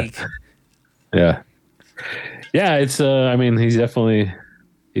every week. Yeah. It's I mean, he's definitely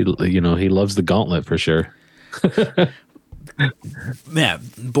he loves the gauntlet for sure. Yeah,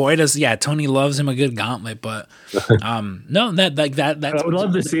 boy does. Yeah, Tony loves him a good gauntlet, but no, that I would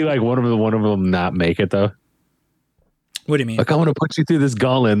love to see like one of them not make it though. What do you mean? Like, I want to put you through this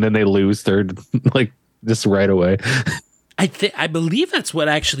gauntlet, and then they lose third, like just right away. I believe that's what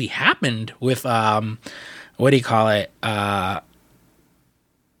actually happened with what do you call it?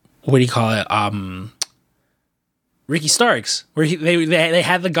 Ricky Starks, where they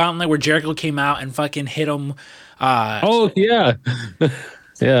had the gauntlet where Jericho came out and fucking hit him. Oh yeah,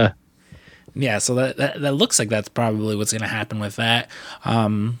 yeah, yeah. So that looks like that's probably what's going to happen with that.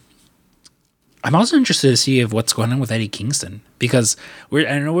 I'm also interested to see what's going on with Eddie Kingston, because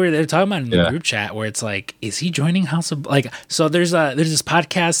I know they're talking about in the group chat where it's like, is he joining House of like? So there's this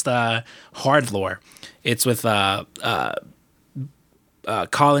podcast, Hard Lore. It's with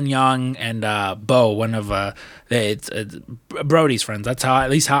Colin Young and Bo, one of it's Brody's friends. That's at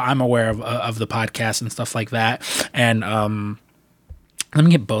least how I'm aware of the podcast and stuff like that. And let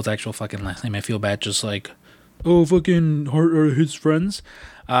me get Bo's actual fucking last name. I feel bad, just like, oh, fucking Hart are his friends.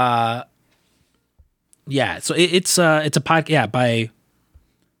 Yeah, so it's a podcast, by.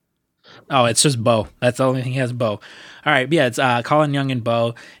 Oh, it's just Bo. That's the only thing he has, Bo. All right, yeah, it's Colin Young and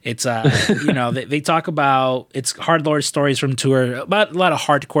Bo. It's they talk about it's Hard Lore stories from tour, about a lot of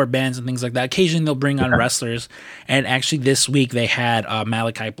hardcore bands and things like that. Occasionally they'll bring on wrestlers, and actually this week they had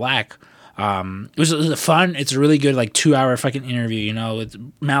Malachi Black. It was a fun. It's a really good 2-hour fucking interview. It's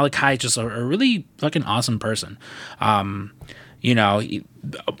Malachi, just a really fucking awesome person.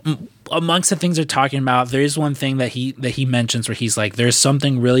 Amongst the things they're talking about, there is one thing that he mentions where he's like, there's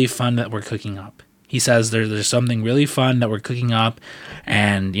something really fun that we're cooking up. He says there's something really fun that we're cooking up,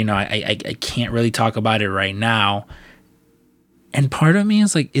 and I can't really talk about it right now. And part of me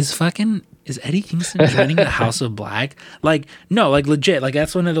is like, is Eddie Kingston joining the House of Black? No, legit.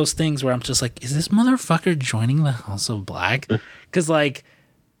 That's one of those things where I'm just like, is this motherfucker joining the House of Black? Because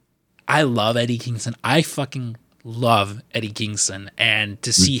I love Eddie Kingston. I fucking love Eddie Kingston, and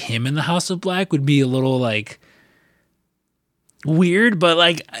to see him in the House of Black would be a little weird,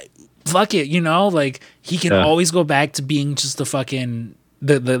 but fuck it, he can always go back to being just the fucking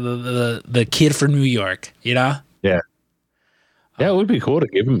the kid from New York, Yeah, it would be cool to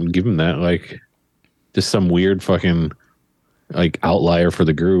give him that, just some weird fucking outlier for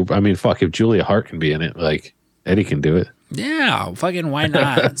the group. I mean, fuck, if Julia Hart can be in it, Eddie can do it. Yeah, fucking why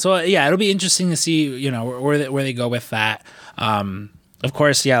not? So yeah, it'll be interesting to see, where they go with that. Of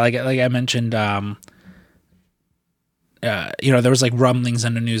course, yeah, like I mentioned, there was rumblings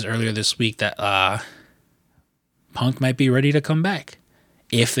in the news earlier this week that Punk might be ready to come back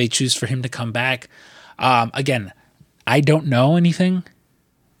if they choose for him to come back. Again, I don't know anything,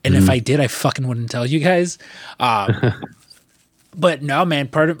 and if I did, I fucking wouldn't tell you guys. But no, man,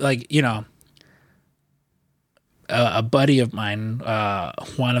 part of a buddy of mine,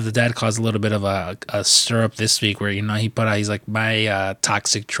 Juan of the Dead, caused a little bit of a stir up this week where, he put out, he's like, my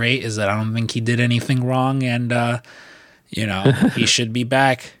toxic trait is that I don't think he did anything wrong, and, he should be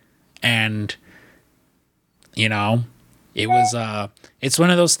back. And, it was, it's one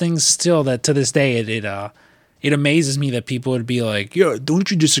of those things still that to this day, it amazes me that people would be like, yo,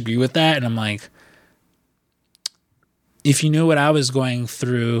 don't you disagree with that? And I'm like, if you knew what I was going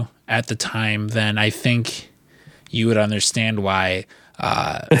through at the time, then I think you would understand why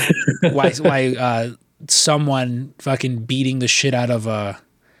someone fucking beating the shit out of a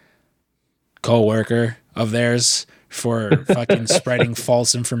coworker of theirs for fucking spreading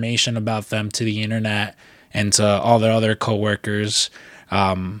false information about them to the internet and to all their other coworkers,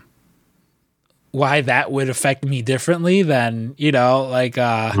 why that would affect me differently than, you know, like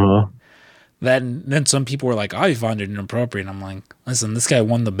then some people were like, oh, you found it inappropriate. And I'm like, listen, this guy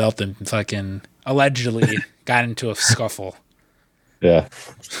won the belt and fucking allegedly got into a scuffle. Yeah.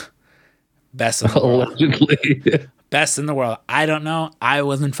 Best in the world. Allegedly. Best in the world. I don't know. I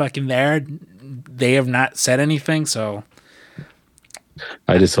wasn't fucking there. They have not said anything, so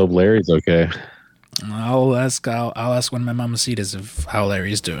I just hope Larry's okay. I'll ask one of my mamacitas if how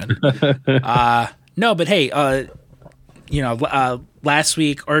Larry's doing. No, but hey, last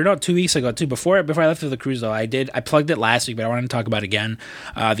week or no, 2 weeks ago too. Before I left for the cruise though, I plugged it last week, but I wanted to talk about it again.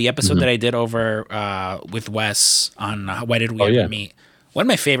 The episode that I did over with Wes on Why Did We Ever Meet? One of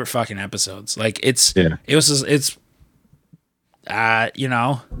my favorite fucking episodes. Like it was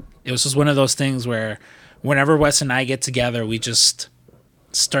just one of those things where whenever Wes and I get together, we just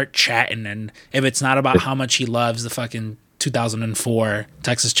start chatting, and if it's not about how much he loves the fucking 2004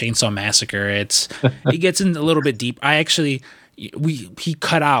 Texas Chainsaw Massacre, it gets in a little bit deep. He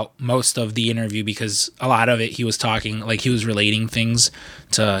cut out most of the interview because a lot of it he was talking like he was relating things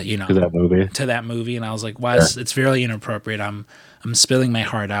to that movie, and I was like, Wes, it's very inappropriate. I'm spilling my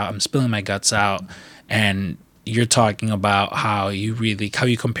heart out. I'm spilling my guts out, and you're talking about how you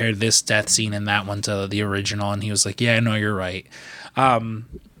compared this death scene in that one to the original, and he was like, yeah, I know, you're right.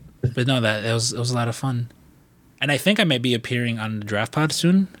 But no, that was a lot of fun, and I think I might be appearing on the Draft Pod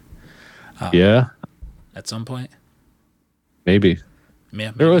soon. At some point, maybe.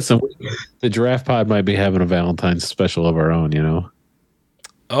 Yeah, maybe. Listen, the Draft Pod might be having a Valentine's special of our own. You know.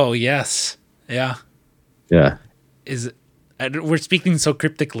 Oh yes, yeah. We're speaking so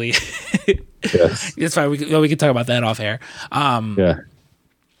cryptically. Yes, it's fine. We can talk about that off air.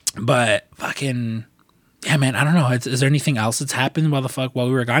 But fucking. Yeah, man, I don't know. Is there anything else that's happened while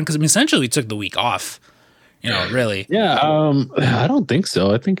we were gone? Because, I mean, essentially we took the week off, really. Yeah, I don't think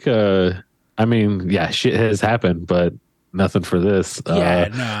so. I think, shit has happened, but nothing for this.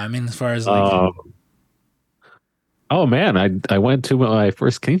 As far as like... oh, man, I went to my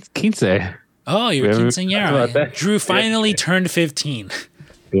first quince. Oh, you were quinceañera. Drew finally turned 15.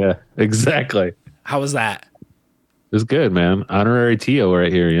 Yeah, exactly. How was that? It was good, man. Honorary Tio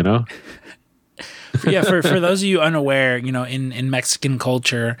right here, you know? Yeah, for those of you unaware, in Mexican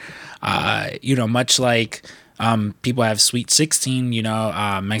culture, much like people have Sweet 16,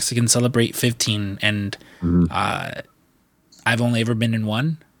 Mexicans celebrate 15, and I've only ever been in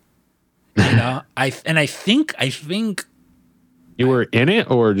one. I think you were in it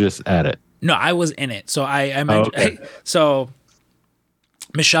or just at it. No, I was in it. So so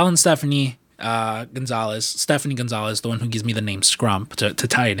Michelle and Stephanie Gonzalez, the one who gives me the name Scrump to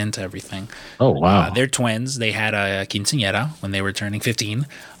tie it into everything. Oh, wow. They're twins. They had a quinceañera when they were turning 15.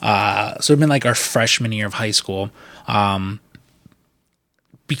 So it'd been like our freshman year of high school.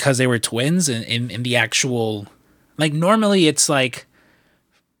 Because they were twins in the actual, like normally it's like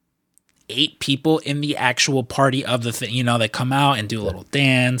 8 people in the actual party of the thing, they come out and do a little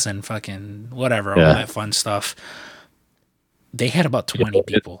dance and fucking whatever, all that fun stuff. They had about 20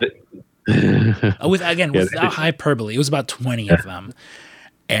 people. Without hyperbole, it was about 20 of them,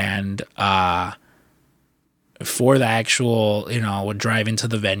 and for the actual, would drive into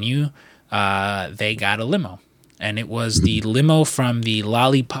the venue. They got a limo, and it was the limo from the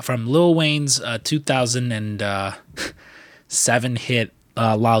Lollipop from Lil Wayne's 2007 hit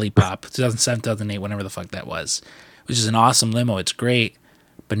Lollipop, 2007, 2008, whenever the fuck that was, which is an awesome limo. It's great,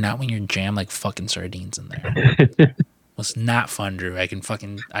 but not when you're jammed like fucking sardines in there. Was not fun, Drew. I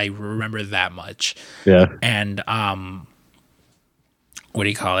remember that much. Yeah. And what do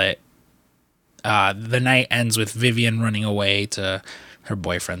you call it? The night ends with Vivian running away to her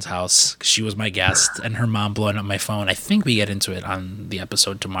boyfriend's house. She was my guest, and her mom blowing up my phone. I think we get into it on the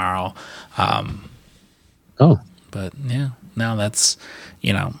episode tomorrow. But yeah, now that's,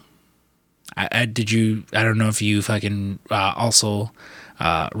 I don't know if you fucking also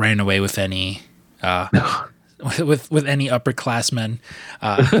ran away with any with any upperclassmen.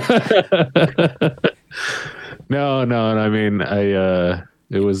 No. I mean,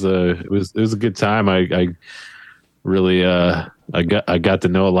 it was a good time. I really, I got to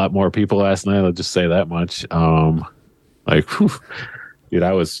know a lot more people last night. I'll just say that much. Dude,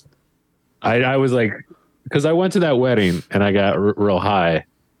 I was like, because I went to that wedding and I got real high,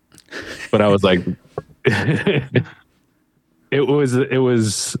 but I was like, it was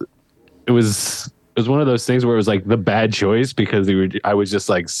one of those things where it was like the bad choice because I was just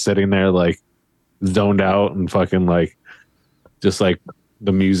like sitting there like zoned out and fucking like just like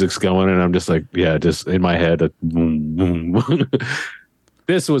the music's going and I'm just like, yeah, just in my head. Boom, boom.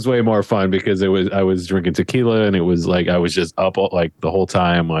 This was way more fun because I was drinking tequila and it was like I was just up like the whole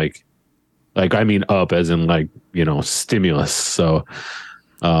time, like I mean up as in like, stimulus. So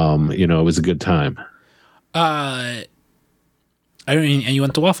it was a good time. I mean, and you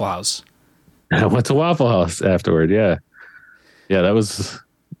went to Waffle House. I went to Waffle House afterward. Yeah. Yeah, that was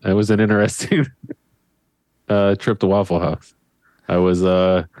an interesting trip to Waffle House. I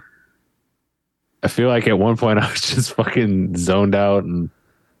feel like at one point I was just fucking zoned out and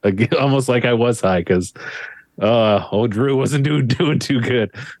almost like I was high because old Drew wasn't doing too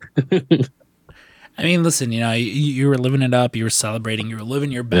good. I mean, listen, you were living it up, you were celebrating, you were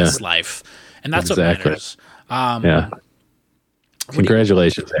living your best life, and that's Exactly. what matters. Yeah.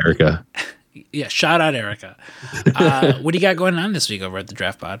 Congratulations, Erica. Yeah, shout out Erica. What do you got going on this week over at the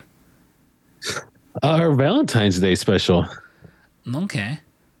Draft Pod? Our Valentine's Day special. Okay.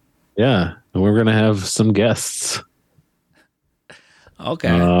 Yeah, and we're gonna have some guests.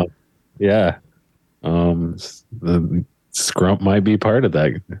 Okay. Yeah. The Scrump might be part of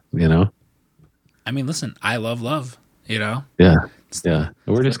that. I mean, listen, I love love. Yeah. Yeah.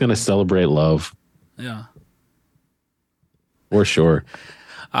 We're just gonna celebrate love. Yeah. For sure.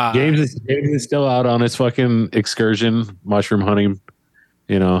 James is still out on his fucking excursion, mushroom hunting.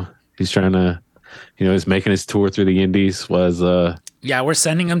 He's trying to, he's making his tour through the Indies. Yeah, we're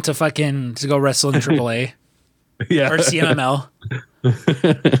sending him to go wrestle in AAA. Yeah. Or CMML.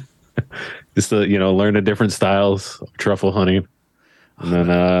 Just to, learn the different styles of truffle hunting. And then,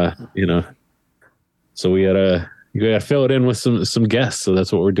 so we gotta fill it in with some guests. So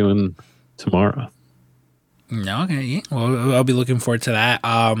that's what we're doing tomorrow. Okay. Yeah. Well, I'll be looking forward to that.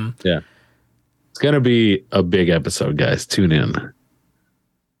 Yeah. It's going to be a big episode, guys. Tune in.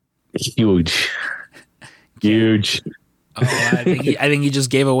 Huge. Huge. Oh, I think he just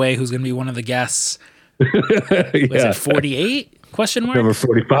gave away who's going to be one of the guests. Was it 48? Question mark? Number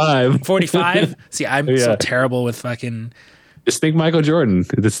 45. 45? See, I'm so terrible with fucking... Just think Michael Jordan.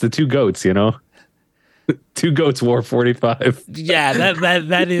 It's the two GOATs, Two goats wore 45. Yeah,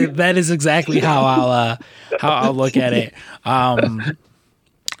 that is exactly how I'll look at it.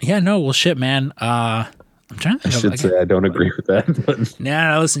 Yeah, no, well, shit, man. I'm trying to think. I don't agree with that. But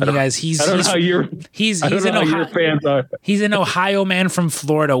no, listen, you guys. He's your fans are. He's an Ohio man from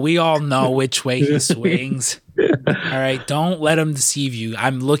Florida. We all know which way he swings. All right, don't let him deceive you.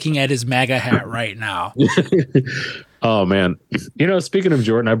 I'm looking at his MAGA hat right now. Oh man, speaking of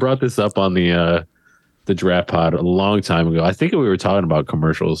Jordan, I brought this up on the Draft Pod a long time ago. I think we were talking about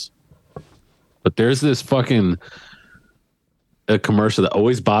commercials, but there's this fucking a commercial that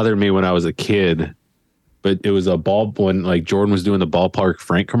always bothered me when I was a kid. But it was when like Jordan was doing the Ballpark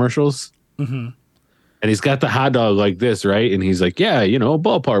Frank commercials, and he's got the hot dog like this, right? And he's like, yeah,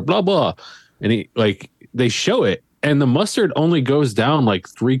 ballpark, blah blah, and they show it, and the mustard only goes down like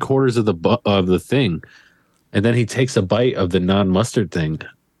 3/4 of the thing, and then he takes a bite of the non-mustard thing.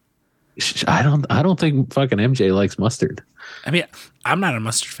 I don't think fucking MJ likes mustard. I mean, I'm not a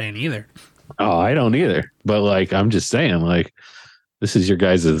mustard fan either. Oh, I don't either. But like, I'm just saying, like, this is your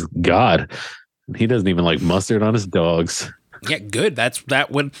guys' god. He doesn't even like mustard on his dogs. Yeah, good. That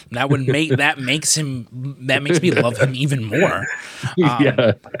makes me love him even more.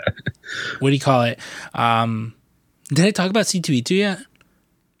 Yeah. What do you call it? Did I talk about C2E2 yet?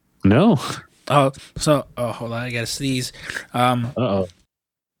 No. Oh, hold on, I gotta sneeze. Uh-oh.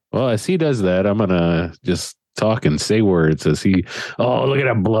 Well, as he does that, I'm gonna just talk and say words as he. Oh, look at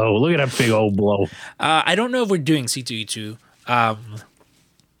that blow! Look at that big old blow. I don't know if we're doing C2E2.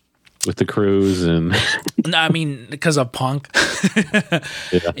 With the cruise and. No, I mean because of Punk.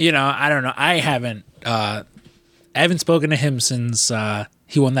 Yeah. I don't know. I haven't spoken to him since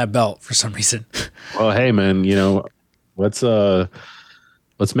he won that belt for some reason. Well, hey man, let's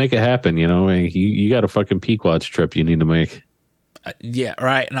make it happen. You got a fucking Pequot's trip you need to make. Yeah,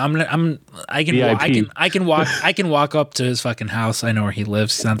 right. And I can walk up to his fucking house. I know where he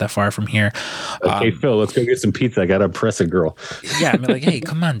lives. He's not that far from here. Okay, Phil, let's go get some pizza. I gotta impress a girl. Yeah, I'm like, hey,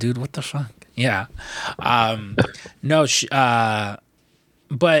 come on, dude. What the fuck? Yeah. No.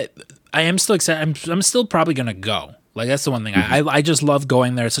 But I am still excited. I'm still probably gonna go. Like that's the one thing. I just love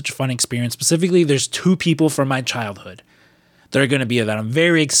going there. It's such a fun experience. Specifically, there's two people from my childhood that are gonna be there. I'm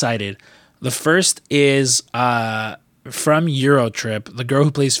very excited. The first is from Eurotrip, the girl who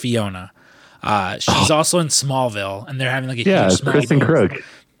plays Fiona. She's also in Smallville, and they're having like a huge Kristen Crook.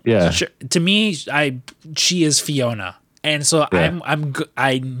 Yeah. To me, she is Fiona And so Yeah.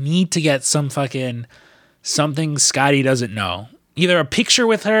 I need to get some fucking something Scotty doesn't know. Either a picture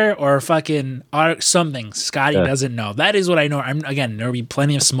with her or fucking something Scotty doesn't know. That is what I know. There'll be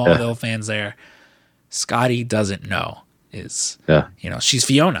plenty of Smallville fans there. Scotty doesn't know is, she's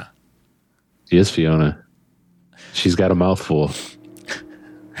Fiona. She is Fiona. She's got a mouthful.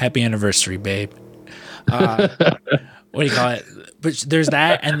 Happy anniversary, babe. What do you call it? But there's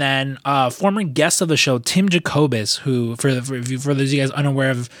that, and then former guest of the show, Tim Jacobus, who, for those of you guys unaware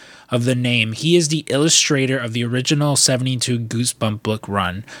of the name, he is the illustrator of the original 72 Goosebump book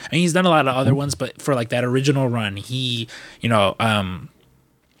run. And he's done a lot of other ones, but for like that original run, he, we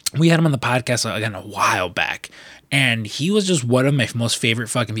had him on the podcast again a while back, and he was just one of my most favorite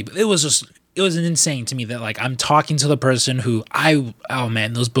fucking people. It was insane to me that like I'm talking to the person who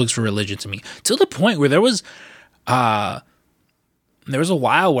those books were religion to me, to the point where there was a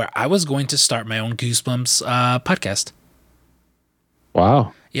while where I was going to start my own Goosebumps podcast.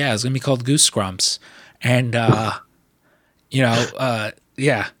 Wow. Yeah, it's gonna be called Goose Scrumps, and yeah, I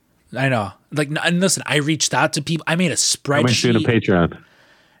know. Like, and listen, I reached out to people. I made a spreadsheet. How much doing a Patreon?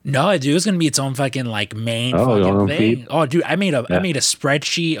 No, dude, it was gonna be its own fucking like main your fucking own thing. feed? Oh, dude, I made a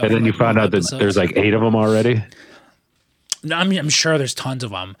spreadsheet. And then you found out that there's like 8 of them already. No, I'm sure there's tons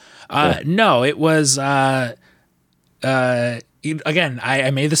of them. No, it was again, I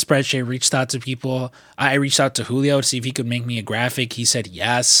made the spreadsheet, reached out to people. I reached out to Julio to see if he could make me a graphic. He said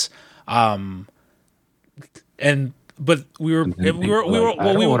yes. But we were I don't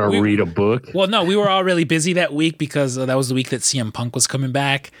want to read a book. Well, no, we were all really busy that week because that was the week that CM Punk was coming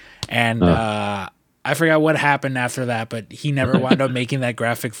back, and I forgot what happened after that, but he never wound up making that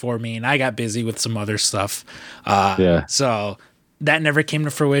graphic for me, and I got busy with some other stuff. So that never came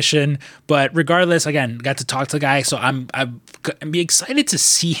to fruition. But regardless, again, got to talk to the guy, so I'm be excited to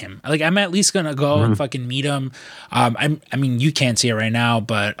see him. Like, I'm at least gonna go and fucking meet him. I mean, you can't see it right now,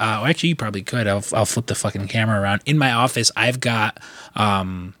 but actually, you probably could. I'll flip the fucking camera around. In my office, I've got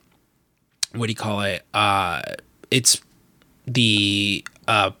what do you call it? It's the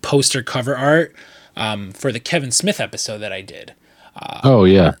poster cover art for the Kevin Smith episode that I did. Oh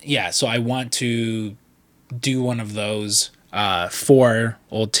yeah. Yeah, so I want to do one of those for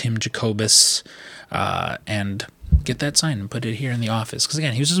old Tim Jacobus and get that signed and put it here in the office. Because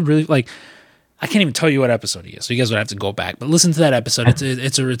again, he was just really like, I can't even tell you what episode he is, so you guys would have to go back. But listen to that episode.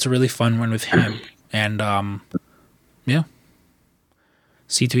 It's a really fun one with him. And yeah,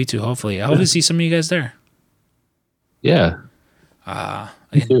 C2E2. Hopefully, I hope to see some of you guys there. Yeah.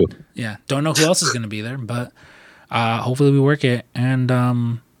 Me too. Yeah, don't know who else is going to be there, but hopefully we work it. And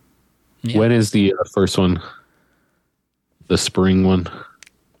yeah. When is the first one? The spring one?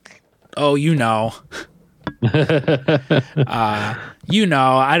 Oh, you know.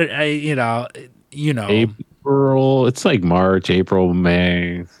 April. It's like March, April,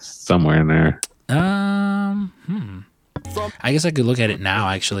 May, somewhere in there. I guess I could look at it now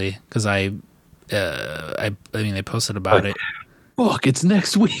actually, because I mean they posted about it. Fuck, it's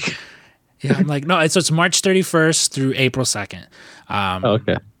next week. Yeah, I'm like, no, it's March 31st through April 2nd.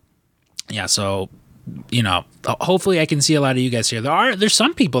 Okay. Yeah, so hopefully I can see a lot of you guys here. There's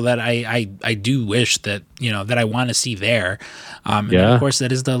some people that I do wish that that I want to see there. And of course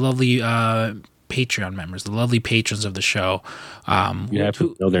that is the lovely Patreon members, the lovely patrons of the show. You have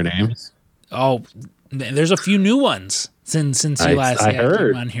to know their names. Oh, there's a few new ones since you last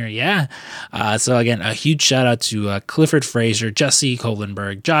heard came on here. Yeah. So again, a huge shout out to Clifford Fraser, Jesse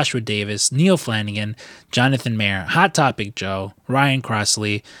Kohlenberg, Joshua Davis, Neil Flanagan, Jonathan Mayer, Hot Topic Joe, Ryan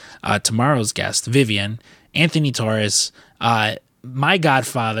Crossley, tomorrow's guest, Vivian, Anthony Torres, my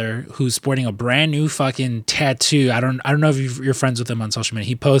godfather, who's sporting a brand new fucking tattoo. I don't know if you're friends with him on social media.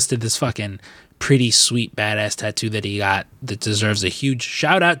 He posted this fucking pretty sweet badass tattoo that he got that deserves a huge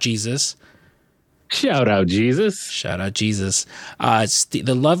shout out, Jesus. Shout out, Jesus. Shout out, Jesus.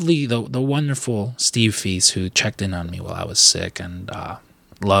 The lovely, the wonderful Steve Feast, who checked in on me while I was sick, and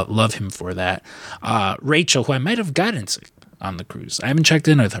love him for that. Rachel, who I might have gotten sick on the cruise. I haven't checked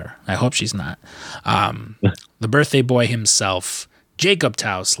in with her. I hope she's not. The birthday boy himself, Jacob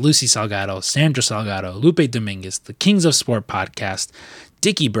Taus, Lucy Salgado, Sandra Salgado, Lupe Dominguez, the Kings of Sport podcast,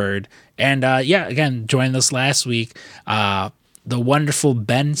 Dickie Bird, and again, joined us last week. The wonderful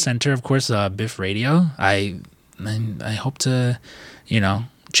Ben Center, of course, Biff Radio. I hope to,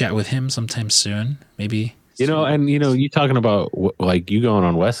 chat with him sometime soon. Maybe. You talking about like you going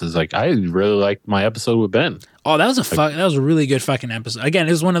on Wes's. Like, I really liked my episode with Ben. Oh, that was a really good fucking episode. Again,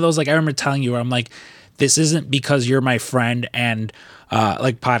 it was one of those, like, I remember telling you where I'm like, this isn't because you're my friend and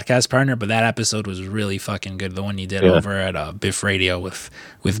like podcast partner, but that episode was really fucking good. The one you did over at Biff Radio with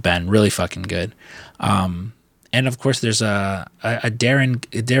Ben, really fucking good. And of course, there's a Darren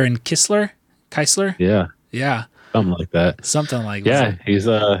Keisler. Yeah, Yeah, something like that. something like Yeah, he's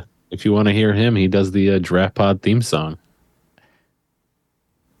if you want to hear him, he does the Draft Pod theme song.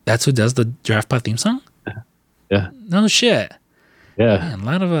 That's who does the Draft Pod theme song. Yeah, No shit. yeah.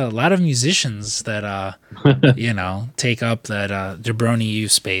 Man, a lot of musicians that take up that Jabroni U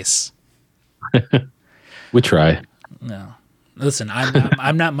space. We try. No, listen,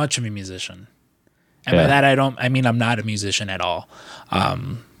 I'm not much of a musician, and by that I mean I'm not a musician at all.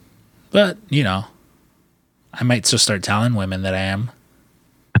 But I might just start telling women that I am.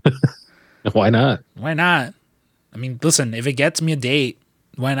 Why not? Why not? I mean, listen, if it gets me a date,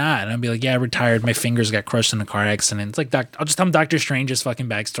 why not? And I'll be like, yeah, I retired. My fingers got crushed in a car accident. It's like, I'll just tell them Doctor Strange's fucking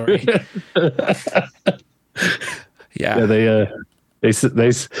backstory. Yeah. They said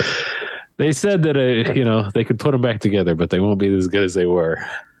that they could put them back together, but they won't be as good as they were.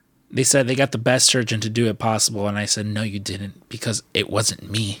 They said they got the best surgeon to do it possible, and I said, no, you didn't, because it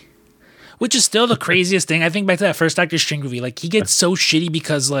wasn't me. Which is still the craziest thing. I think back to that first Doctor Strange movie. Like, he gets so shitty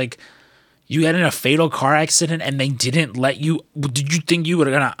because, like, you got in a fatal car accident and they didn't let you. Did you think you were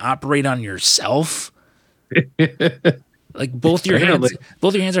gonna operate on yourself? Like, both your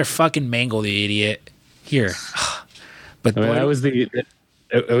hands are fucking mangled, you idiot. Here, but I mean, that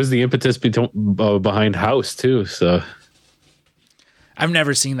was the impetus behind House too. So I've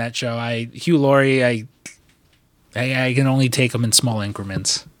never seen that show. Hugh Laurie. I can only take him in small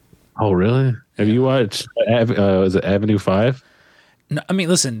increments. Oh, really? Have you watched? Was it Avenue 5? No, I mean,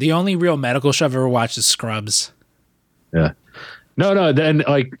 listen. The only real medical show I've ever watched is Scrubs. Yeah. No. Then,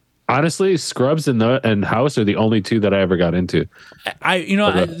 like, honestly, Scrubs and House are the only two that I ever got into.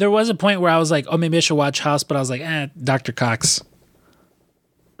 There was a point where I was like, oh, maybe I should watch House, but I was like, Dr. Cox.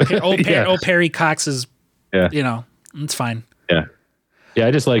 Perry Cox is, it's fine. Yeah. Yeah,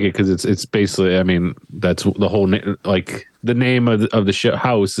 I just like it because it's basically, I mean, that's the whole like the name of the show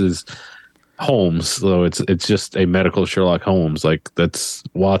House is Holmes, so it's just a medical Sherlock Holmes. Like, that's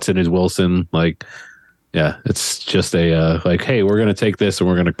Watson is Wilson. Like, yeah, it's just a like, hey, we're gonna take this and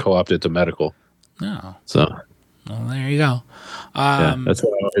we're gonna co-opt it to medical. Oh, so well, there you go. That's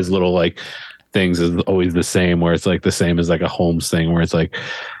why his little like things is always the same. Where it's like the same as like a Holmes thing, where it's like,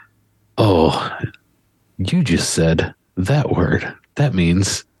 oh, you just said that word. That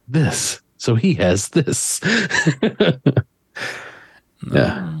means this. So he has this.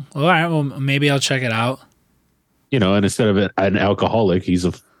 Yeah. All right. Well, maybe I'll check it out. And instead of an alcoholic, he's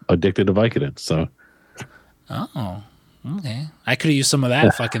addicted to Vicodin. So. Oh, okay. I could have used some of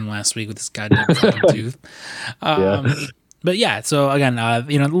that fucking last week with this goddamn fucking tooth. But yeah, so again, a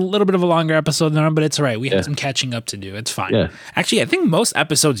little bit of a longer episode than but it's all right. We had some catching up to do. It's fine. Yeah. Actually, I think most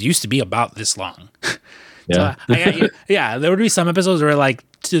episodes used to be about this long. Yeah. So there would be some episodes where like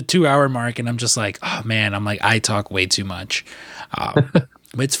the 2-hour mark, and I'm just like, oh man, I talk way too much. But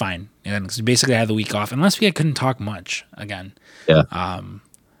it's fine. Because basically I had the week off, and last week I couldn't talk much again. Yeah.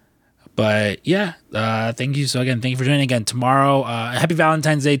 But yeah, thank you. So again, thank you for joining again tomorrow. Happy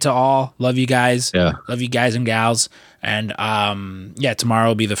Valentine's Day to all. Love you guys. Yeah. Love you guys and gals. And tomorrow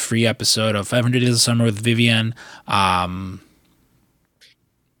will be the free episode of 500 Days of Summer with Vivian.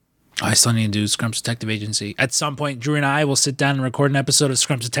 I still need to do Scrubs Detective Agency. At some point, Drew and I will sit down and record an episode of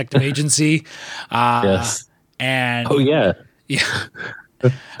Scrubs Detective Agency. Yes. And oh yeah. Yeah.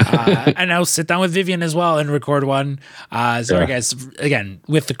 And I'll sit down with Vivian as well and record one. Sorry guys, again,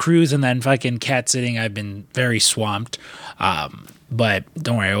 with the cruise and then fucking cat sitting, I've been very swamped. But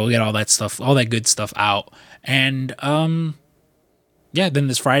don't worry, we'll get all that stuff, all that good stuff out. And then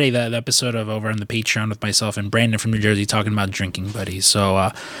this Friday, the episode of over on the Patreon with myself and Brandon from New Jersey talking about drinking buddies.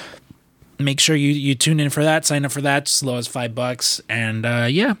 So make sure you tune in for that, sign up for that, as low as $5. And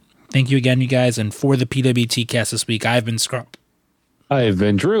thank you again, you guys. And for the PWT cast this week, I've been Scrump. I've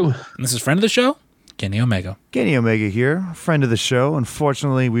been Drew. And this is friend of the show, Kenny Omega. Kenny Omega here, friend of the show.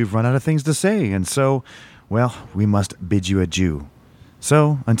 Unfortunately, we've run out of things to say, and so, well, we must bid you adieu.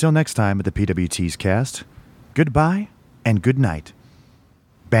 So, until next time at the PWT's cast, goodbye and good night.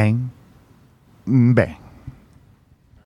 Bang, bang.